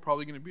of people are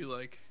probably going to be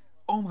like,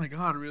 "Oh my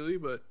god, really?"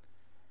 But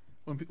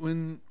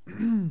when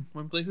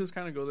places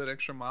kind of go that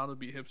extra mile to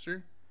be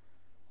hipster,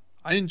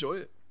 I enjoy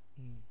it,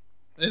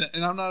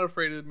 and I'm not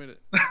afraid to admit it.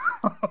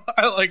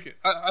 I like it.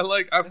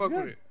 I fuck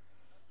with it.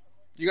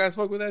 You guys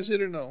fuck with that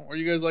shit or no? Or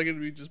you guys like it to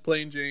be just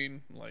plain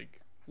Jane,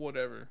 like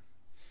whatever?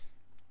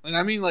 And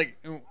I mean, like,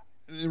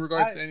 in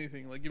regards to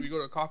anything, like if you go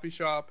to a coffee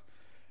shop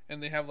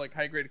and they have like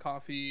high grade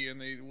coffee and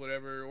they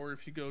whatever, or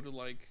if you go to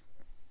like,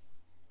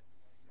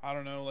 I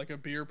don't know, like a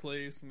beer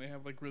place and they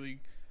have like really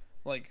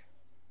like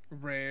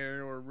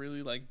rare or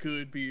really like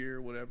good beer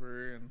or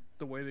whatever, and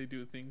the way they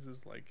do things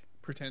is like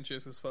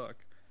pretentious as fuck.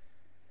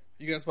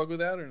 You guys fuck with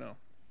that or no?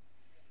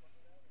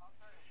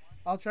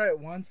 I'll try it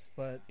once,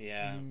 but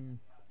Yeah.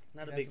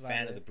 Not a that's big about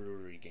fan it. of the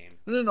brewery game.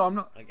 No, I'm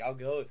not. Like, I'll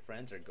go if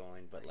friends are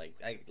going, but like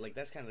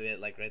that's kind of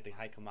it. Like, right, the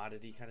high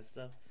commodity kind of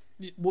stuff.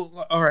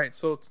 Well, all right,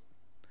 so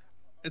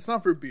it's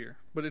not for beer,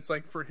 but it's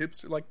like for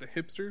hipster, like the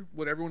hipster,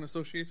 what everyone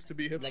associates to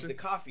be hipster. Like the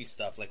coffee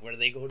stuff, like where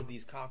they go to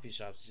these coffee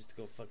shops just to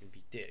go fucking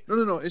be dicks.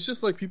 No. It's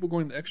just like people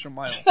going the extra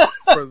mile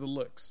for the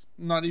looks,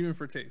 not even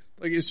for taste.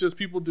 Like, it's just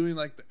people doing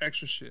like the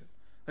extra shit,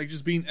 like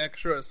just being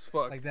extra as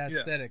fuck. like that Yeah.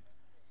 aesthetic.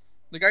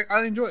 Like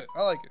I enjoy it.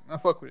 I like it. I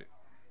fuck with it.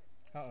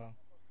 Uh oh.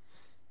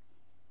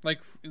 Like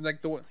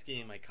the what? Just give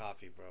me my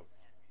coffee, bro.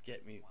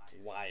 Get me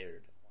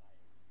wired.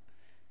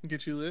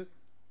 Get you lit.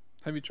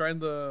 Have you tried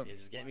the? Yeah,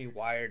 just get me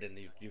wired, and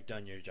you've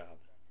done your job.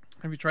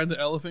 Have you tried the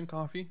elephant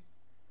coffee?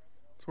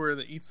 It's where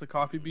it eats the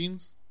coffee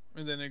beans,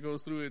 and then it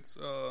goes through its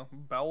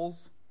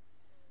bowels,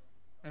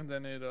 and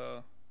then it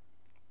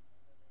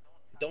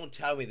Don't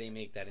tell me they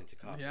make that into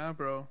coffee. Yeah,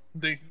 bro.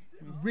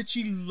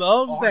 Richie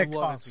loves I that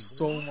love coffee it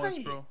so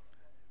much, bro.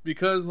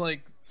 Because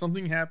like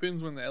something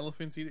happens when the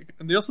elephants eat it,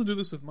 and they also do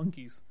this with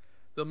monkeys.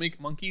 They'll make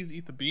monkeys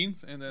eat the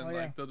beans, and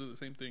then they'll do the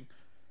same thing.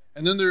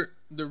 And then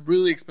they're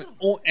really expensive.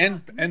 Oh,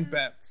 and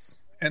bats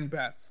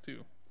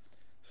too.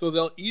 So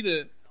they'll eat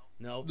it.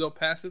 No, They'll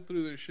pass it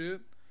through their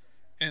shit,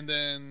 and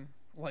then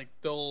like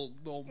they'll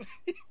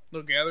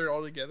gather it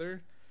all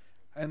together,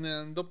 and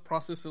then they'll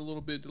process it a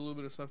little bit, do a little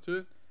bit of stuff to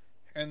it,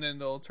 and then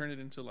they'll turn it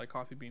into like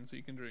coffee beans so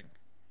you can drink.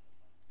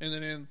 And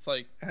then it's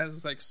like it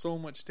has like so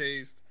much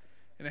taste,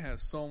 and it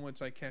has so much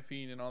like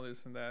caffeine and all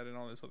this and that and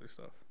all this other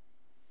stuff.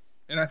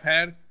 And I've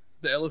had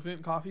the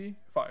elephant coffee,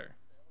 fire.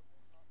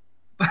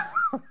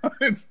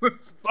 It's fire.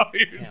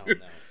 Hell Dude.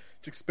 no.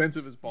 It's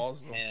expensive as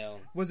balls. Though. Hell.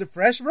 Was it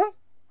fresh, bro?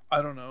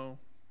 I don't know.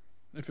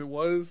 If it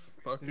was,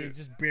 fuck They it.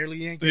 just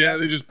barely yanked it Yeah, out?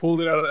 they just pulled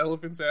it out of the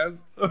elephant's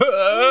ass.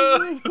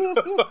 I'm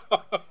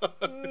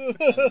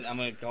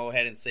gonna go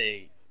ahead and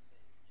say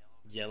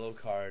yellow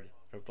card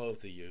for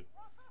both of you.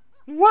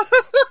 What?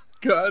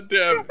 God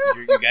damn.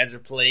 You guys are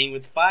playing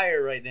with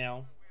fire right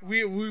now.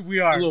 We A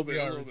are. little We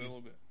bit, are, a Richie.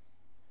 little bit.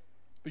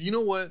 But you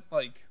know what?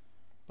 Like,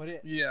 But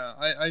it, yeah,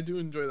 I do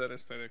enjoy that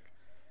aesthetic.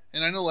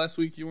 And I know last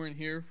week you weren't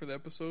here for the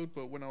episode,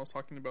 but when I was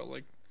talking about,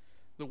 like,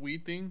 the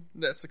weed thing,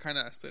 that's the kind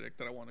of aesthetic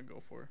that I want to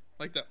go for.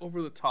 Like, that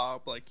over the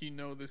top, like, you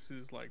know this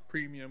is, like,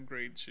 premium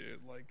grade shit.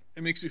 Like,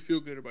 it makes you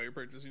feel good about your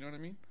purchase, you know what I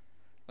mean?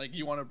 Like,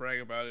 you want to brag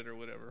about it or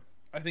whatever.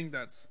 I think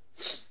that's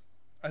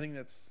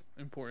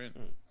important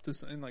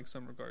in, like,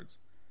 some regards.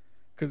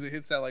 Because it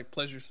hits that, like,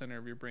 pleasure center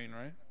of your brain,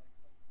 right?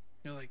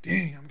 You're like,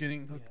 dang, I'm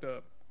getting hooked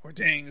up. Or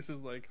dang, this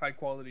is, like, high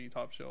quality,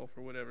 top shelf,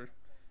 or whatever.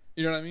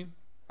 You know what I mean?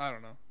 I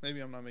don't know.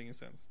 Maybe I'm not making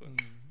sense, but...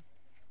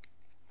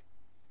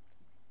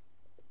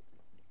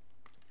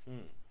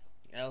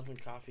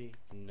 Elephant coffee?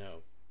 No.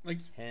 Like,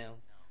 Hell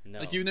no.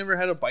 like you've never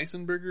had a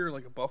bison burger or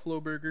like a buffalo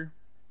burger,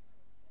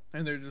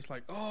 and they're just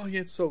like, oh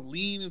yeah, it's so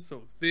lean, it's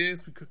so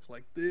this. We cook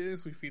like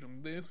this. We feed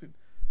them this.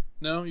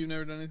 No, you've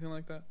never done anything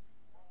like that.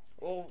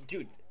 Well,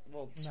 dude.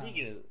 Well,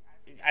 speaking of,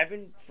 I've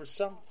been for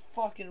some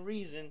fucking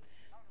reason.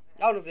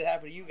 I don't know if it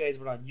happened to you guys,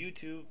 but on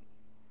YouTube,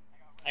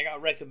 I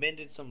got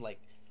recommended some like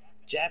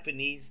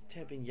Japanese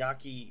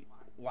teppanyaki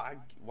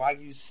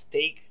wagyu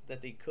steak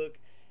that they cook,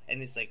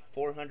 and it's like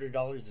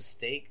 $400 a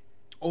steak.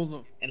 Oh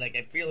no, And like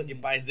I feel like it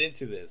buys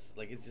into this.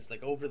 Like it's just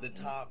like over the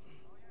top.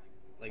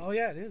 Like, oh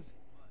yeah, it is.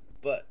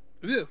 but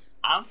it is.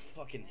 I'm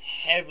fucking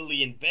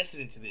heavily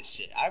invested into this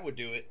shit. I would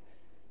do it.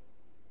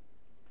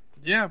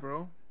 Yeah,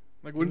 bro.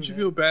 Like, wouldn't you that.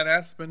 feel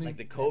badass spending? Like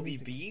the Kobe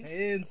means beef.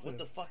 expensive. What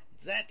the fuck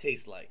does that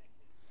taste like?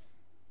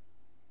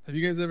 Have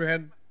you guys ever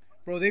had?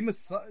 Bro, they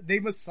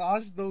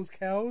massage those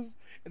cows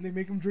and they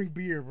make them drink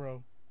beer,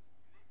 bro.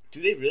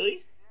 Do they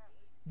really?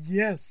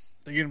 Yes.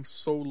 They get them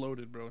so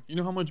loaded, bro. You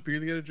know how much beer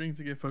they gotta drink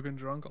to get fucking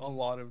drunk? A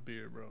lot of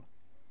beer, bro.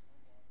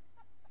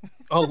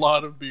 A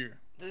lot of beer.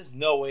 There's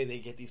no way they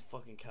get these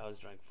fucking cows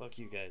drunk. Fuck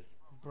you guys.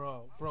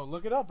 Bro,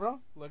 look it up, bro.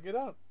 Look it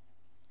up.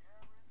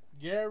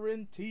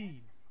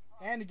 Guaranteed.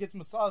 And it gets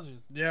massages.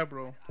 Yeah,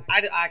 bro.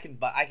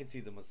 I can see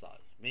the massage.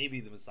 Maybe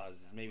the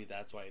massages. Maybe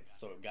that's why it's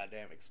so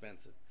goddamn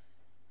expensive.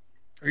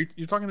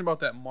 You're talking about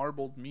that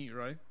marbled meat,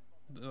 right?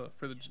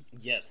 For the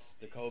Yes,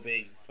 the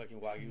Kobe fucking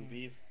wagyu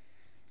beef.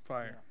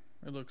 fire.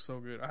 It looks so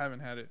good. I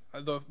haven't had it.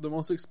 The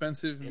most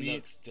expensive It meat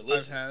looks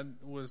delicious. I've had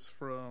was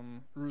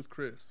from Ruth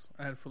Chris.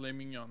 I had filet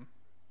mignon.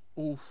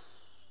 Oof.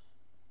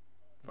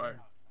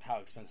 Fire. How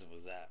expensive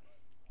was that?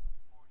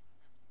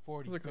 It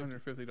 40. was like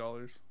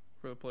 $150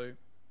 for the plate.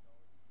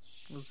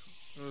 It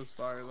was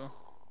fire though.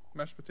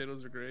 Mashed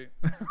potatoes are great.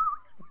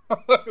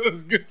 It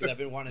was good. Dude, I've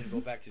been wanting to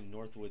go back to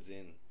Northwoods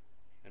Inn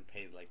and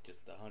pay like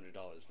just $100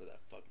 for that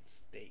fucking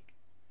steak.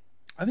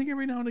 I think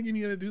every now and again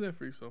you gotta do that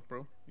for yourself,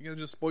 bro. You gotta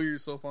just spoil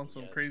yourself on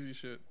some Yes. crazy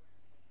shit.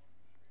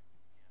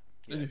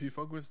 And if Yes. you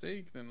fuck with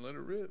steak, then let it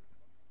rip.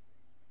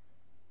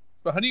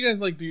 But how do you guys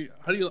like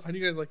how do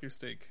you guys like your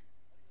steak?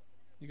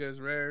 You guys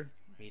rare?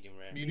 Medium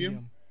rare.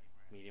 Medium?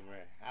 Medium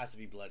rare. Has to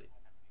be bloody.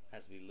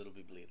 Has to be a little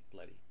bit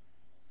bloody.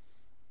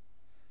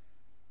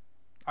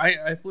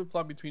 I flip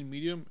flop between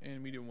medium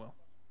and medium well.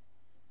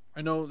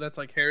 I know that's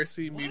like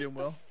heresy, What medium the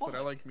well, but I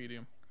fuck? like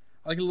medium.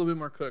 I like it a little bit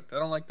more cooked. I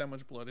don't like that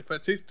much blood. If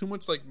it tastes too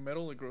much like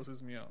metal, it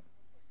grosses me out.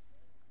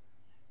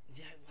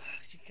 Yeah,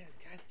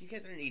 wow, you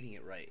guys aren't eating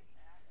it right.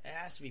 It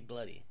has to be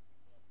bloody.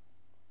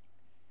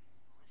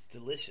 It's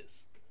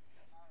delicious.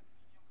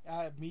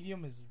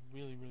 Medium is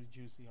really, really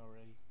juicy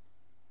already.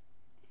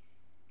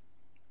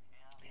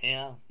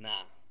 Hell nah.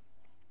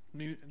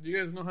 Do you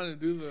guys know how to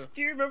do the?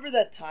 Do you remember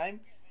that time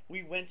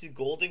we went to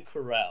Golden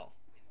Corral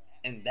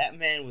and that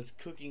man was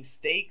cooking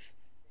steaks?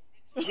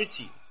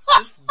 Richie,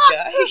 this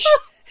guy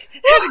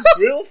had a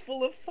grill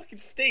full of fucking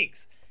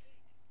steaks.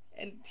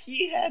 And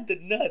he had the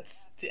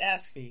nuts to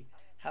ask me,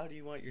 how do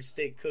you want your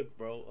steak cooked,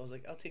 bro? I was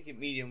like, I'll take it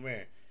medium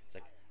rare. He's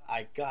like,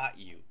 I got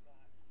you.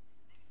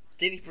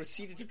 Then he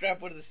proceeded to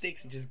grab one of the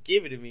steaks and just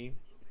give it to me.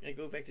 I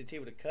go back to the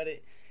table to cut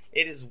it.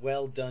 It is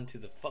well done to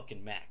the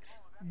fucking max.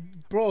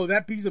 Bro,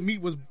 that piece of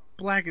meat was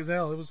black as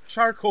hell. It was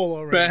charcoal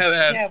already.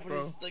 Badass, Yeah, but bro.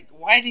 it's like,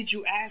 why did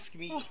you ask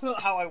me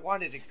how I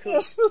wanted it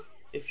cooked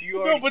if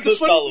you already but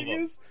cooked all of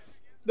them?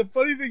 The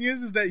funny thing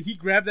is that he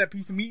grabbed that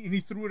piece of meat and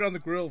he threw it on the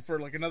grill for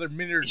like another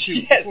minute or two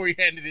Yes. before he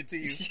handed it to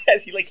you.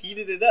 Yes, he like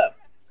heated it up.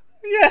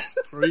 Yeah,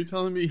 Are you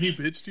telling me he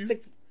bitched you? It's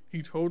like,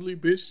 He totally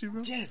bitched you,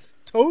 bro? yes.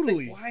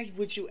 totally. It's like, why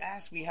would you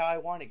ask me how I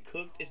want it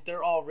cooked if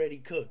they're already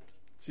cooked?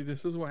 See,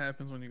 this is what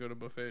happens when you go to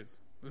buffets.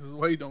 This is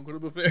why you don't go to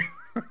buffets.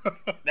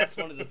 That's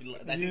one of the.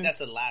 I think that's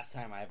the last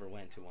time I ever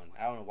went to one.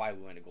 I don't know why we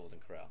went to Golden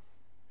Corral.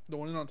 The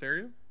one in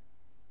Ontario?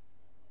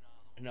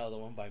 No, the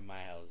one by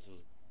my house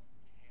was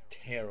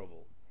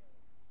terrible.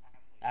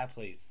 That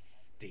place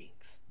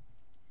stinks.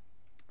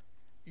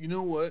 You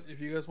know what? If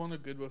you guys want a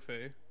good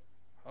buffet,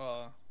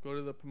 go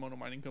to the Pomona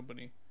Mining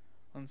Company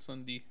on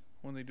Sunday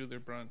when they do their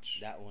brunch.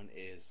 That one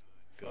is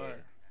good.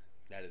 Fire.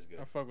 That is good.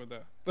 I fuck with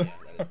that. Yeah,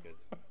 that is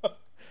good.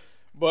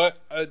 But,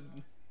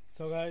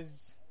 So guys,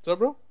 what's up,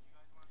 bro?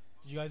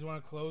 did you guys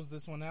want to close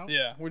this one out?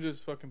 Yeah, we're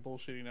just fucking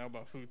bullshitting now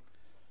about food.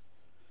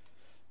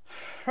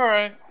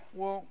 Alright,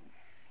 well,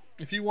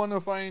 if you want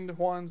to find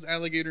Juan's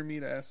alligator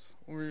meat ass,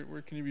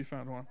 where can you be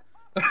found, Juan?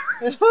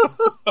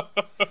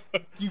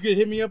 You can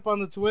hit me up on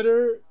the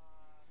Twitter.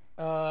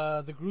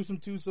 The Gruesome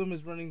Twosome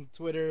is running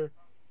Twitter.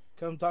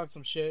 Come talk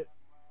some shit.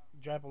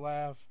 Drop a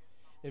laugh.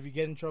 If you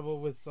get in trouble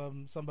with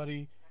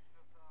somebody,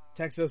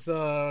 text us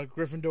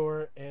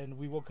Gryffindor and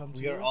we will come to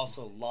We you. are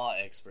also law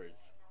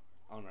experts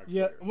on our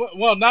Yeah, Twitter.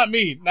 well, not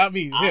me.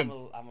 Him.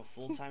 I'm a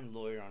full-time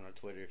lawyer on our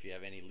Twitter. If you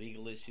have any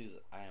legal issues,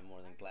 I am more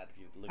than glad if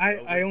you look I it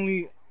over.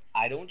 only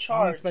I don't I only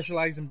charge.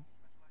 specialize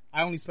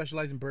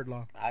in bird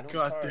law. I don't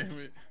God charge. damn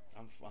it.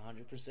 I'm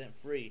 100%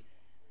 free.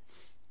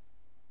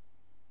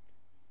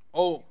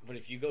 Oh, But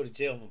if you go to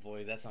jail, my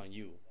boy, that's on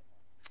you.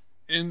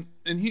 and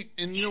you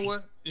know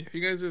what? If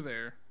you guys are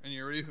there and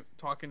you're already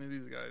talking to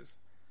these guys,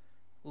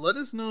 let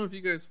us know if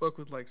you guys fuck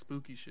with like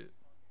spooky shit.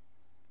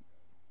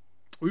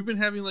 We've been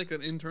having like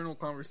an internal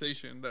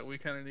conversation that we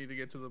kind of need to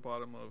get to the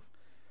bottom of.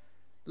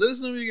 Let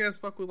us know if you guys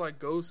fuck with like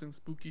ghosts and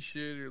spooky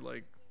shit or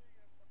like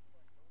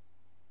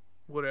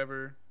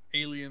whatever,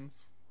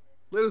 aliens.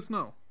 Let us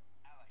know.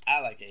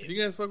 I like it. If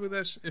you guys fuck with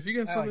that, if you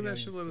guys I fuck like with that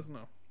shit, aliens let us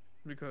know.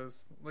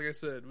 Because, like I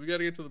said, we got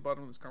to get to the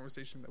bottom of this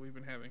conversation that we've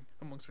been having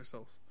amongst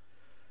ourselves.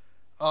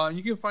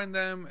 You can find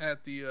them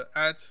at the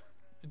at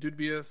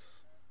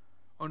dudebs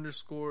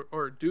underscore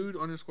or dude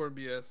underscore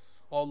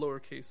bs, all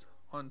lowercase,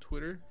 on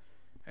Twitter,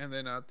 and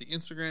then the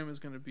Instagram is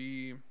going to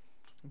be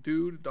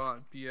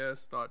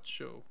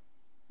dude.bs.show.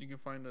 You can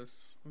find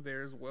us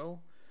there as well.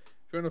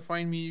 If you want to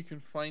find me, you can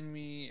find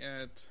me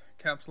at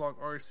capslock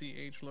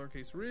RCH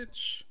lowercase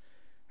rich.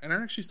 And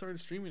I actually started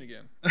streaming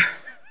again.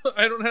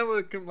 I don't have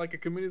a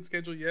committed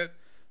schedule yet,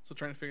 so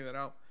trying to figure that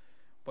out.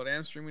 But I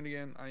am streaming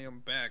again. I am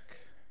back.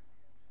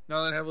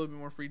 Now that I have a little bit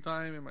more free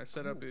time and my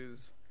setup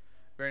is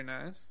very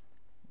nice,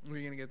 we're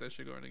going to get that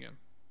shit going again.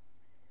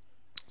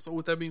 So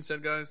with that being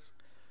said, guys,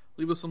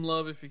 leave us some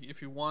love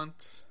if you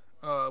want.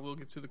 We'll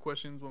get to the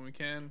questions when we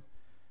can.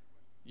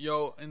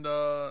 Yo, and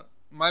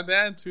my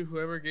bad to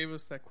whoever gave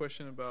us that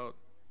question about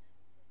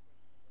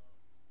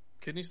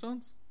kidney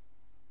stones.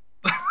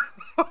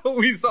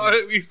 We saw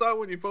it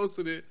when you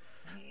posted it.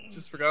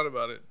 Just forgot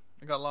about it.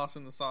 I got lost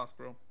in the sauce,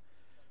 bro.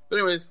 But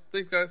anyways,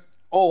 thanks, guys.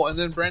 Oh, and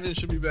then Brandon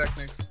should be back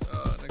next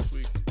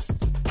week.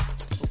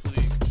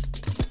 Hopefully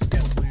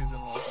he's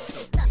in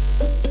Washington.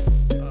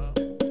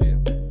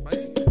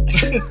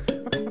 Yeah,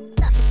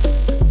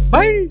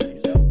 bye. Bye.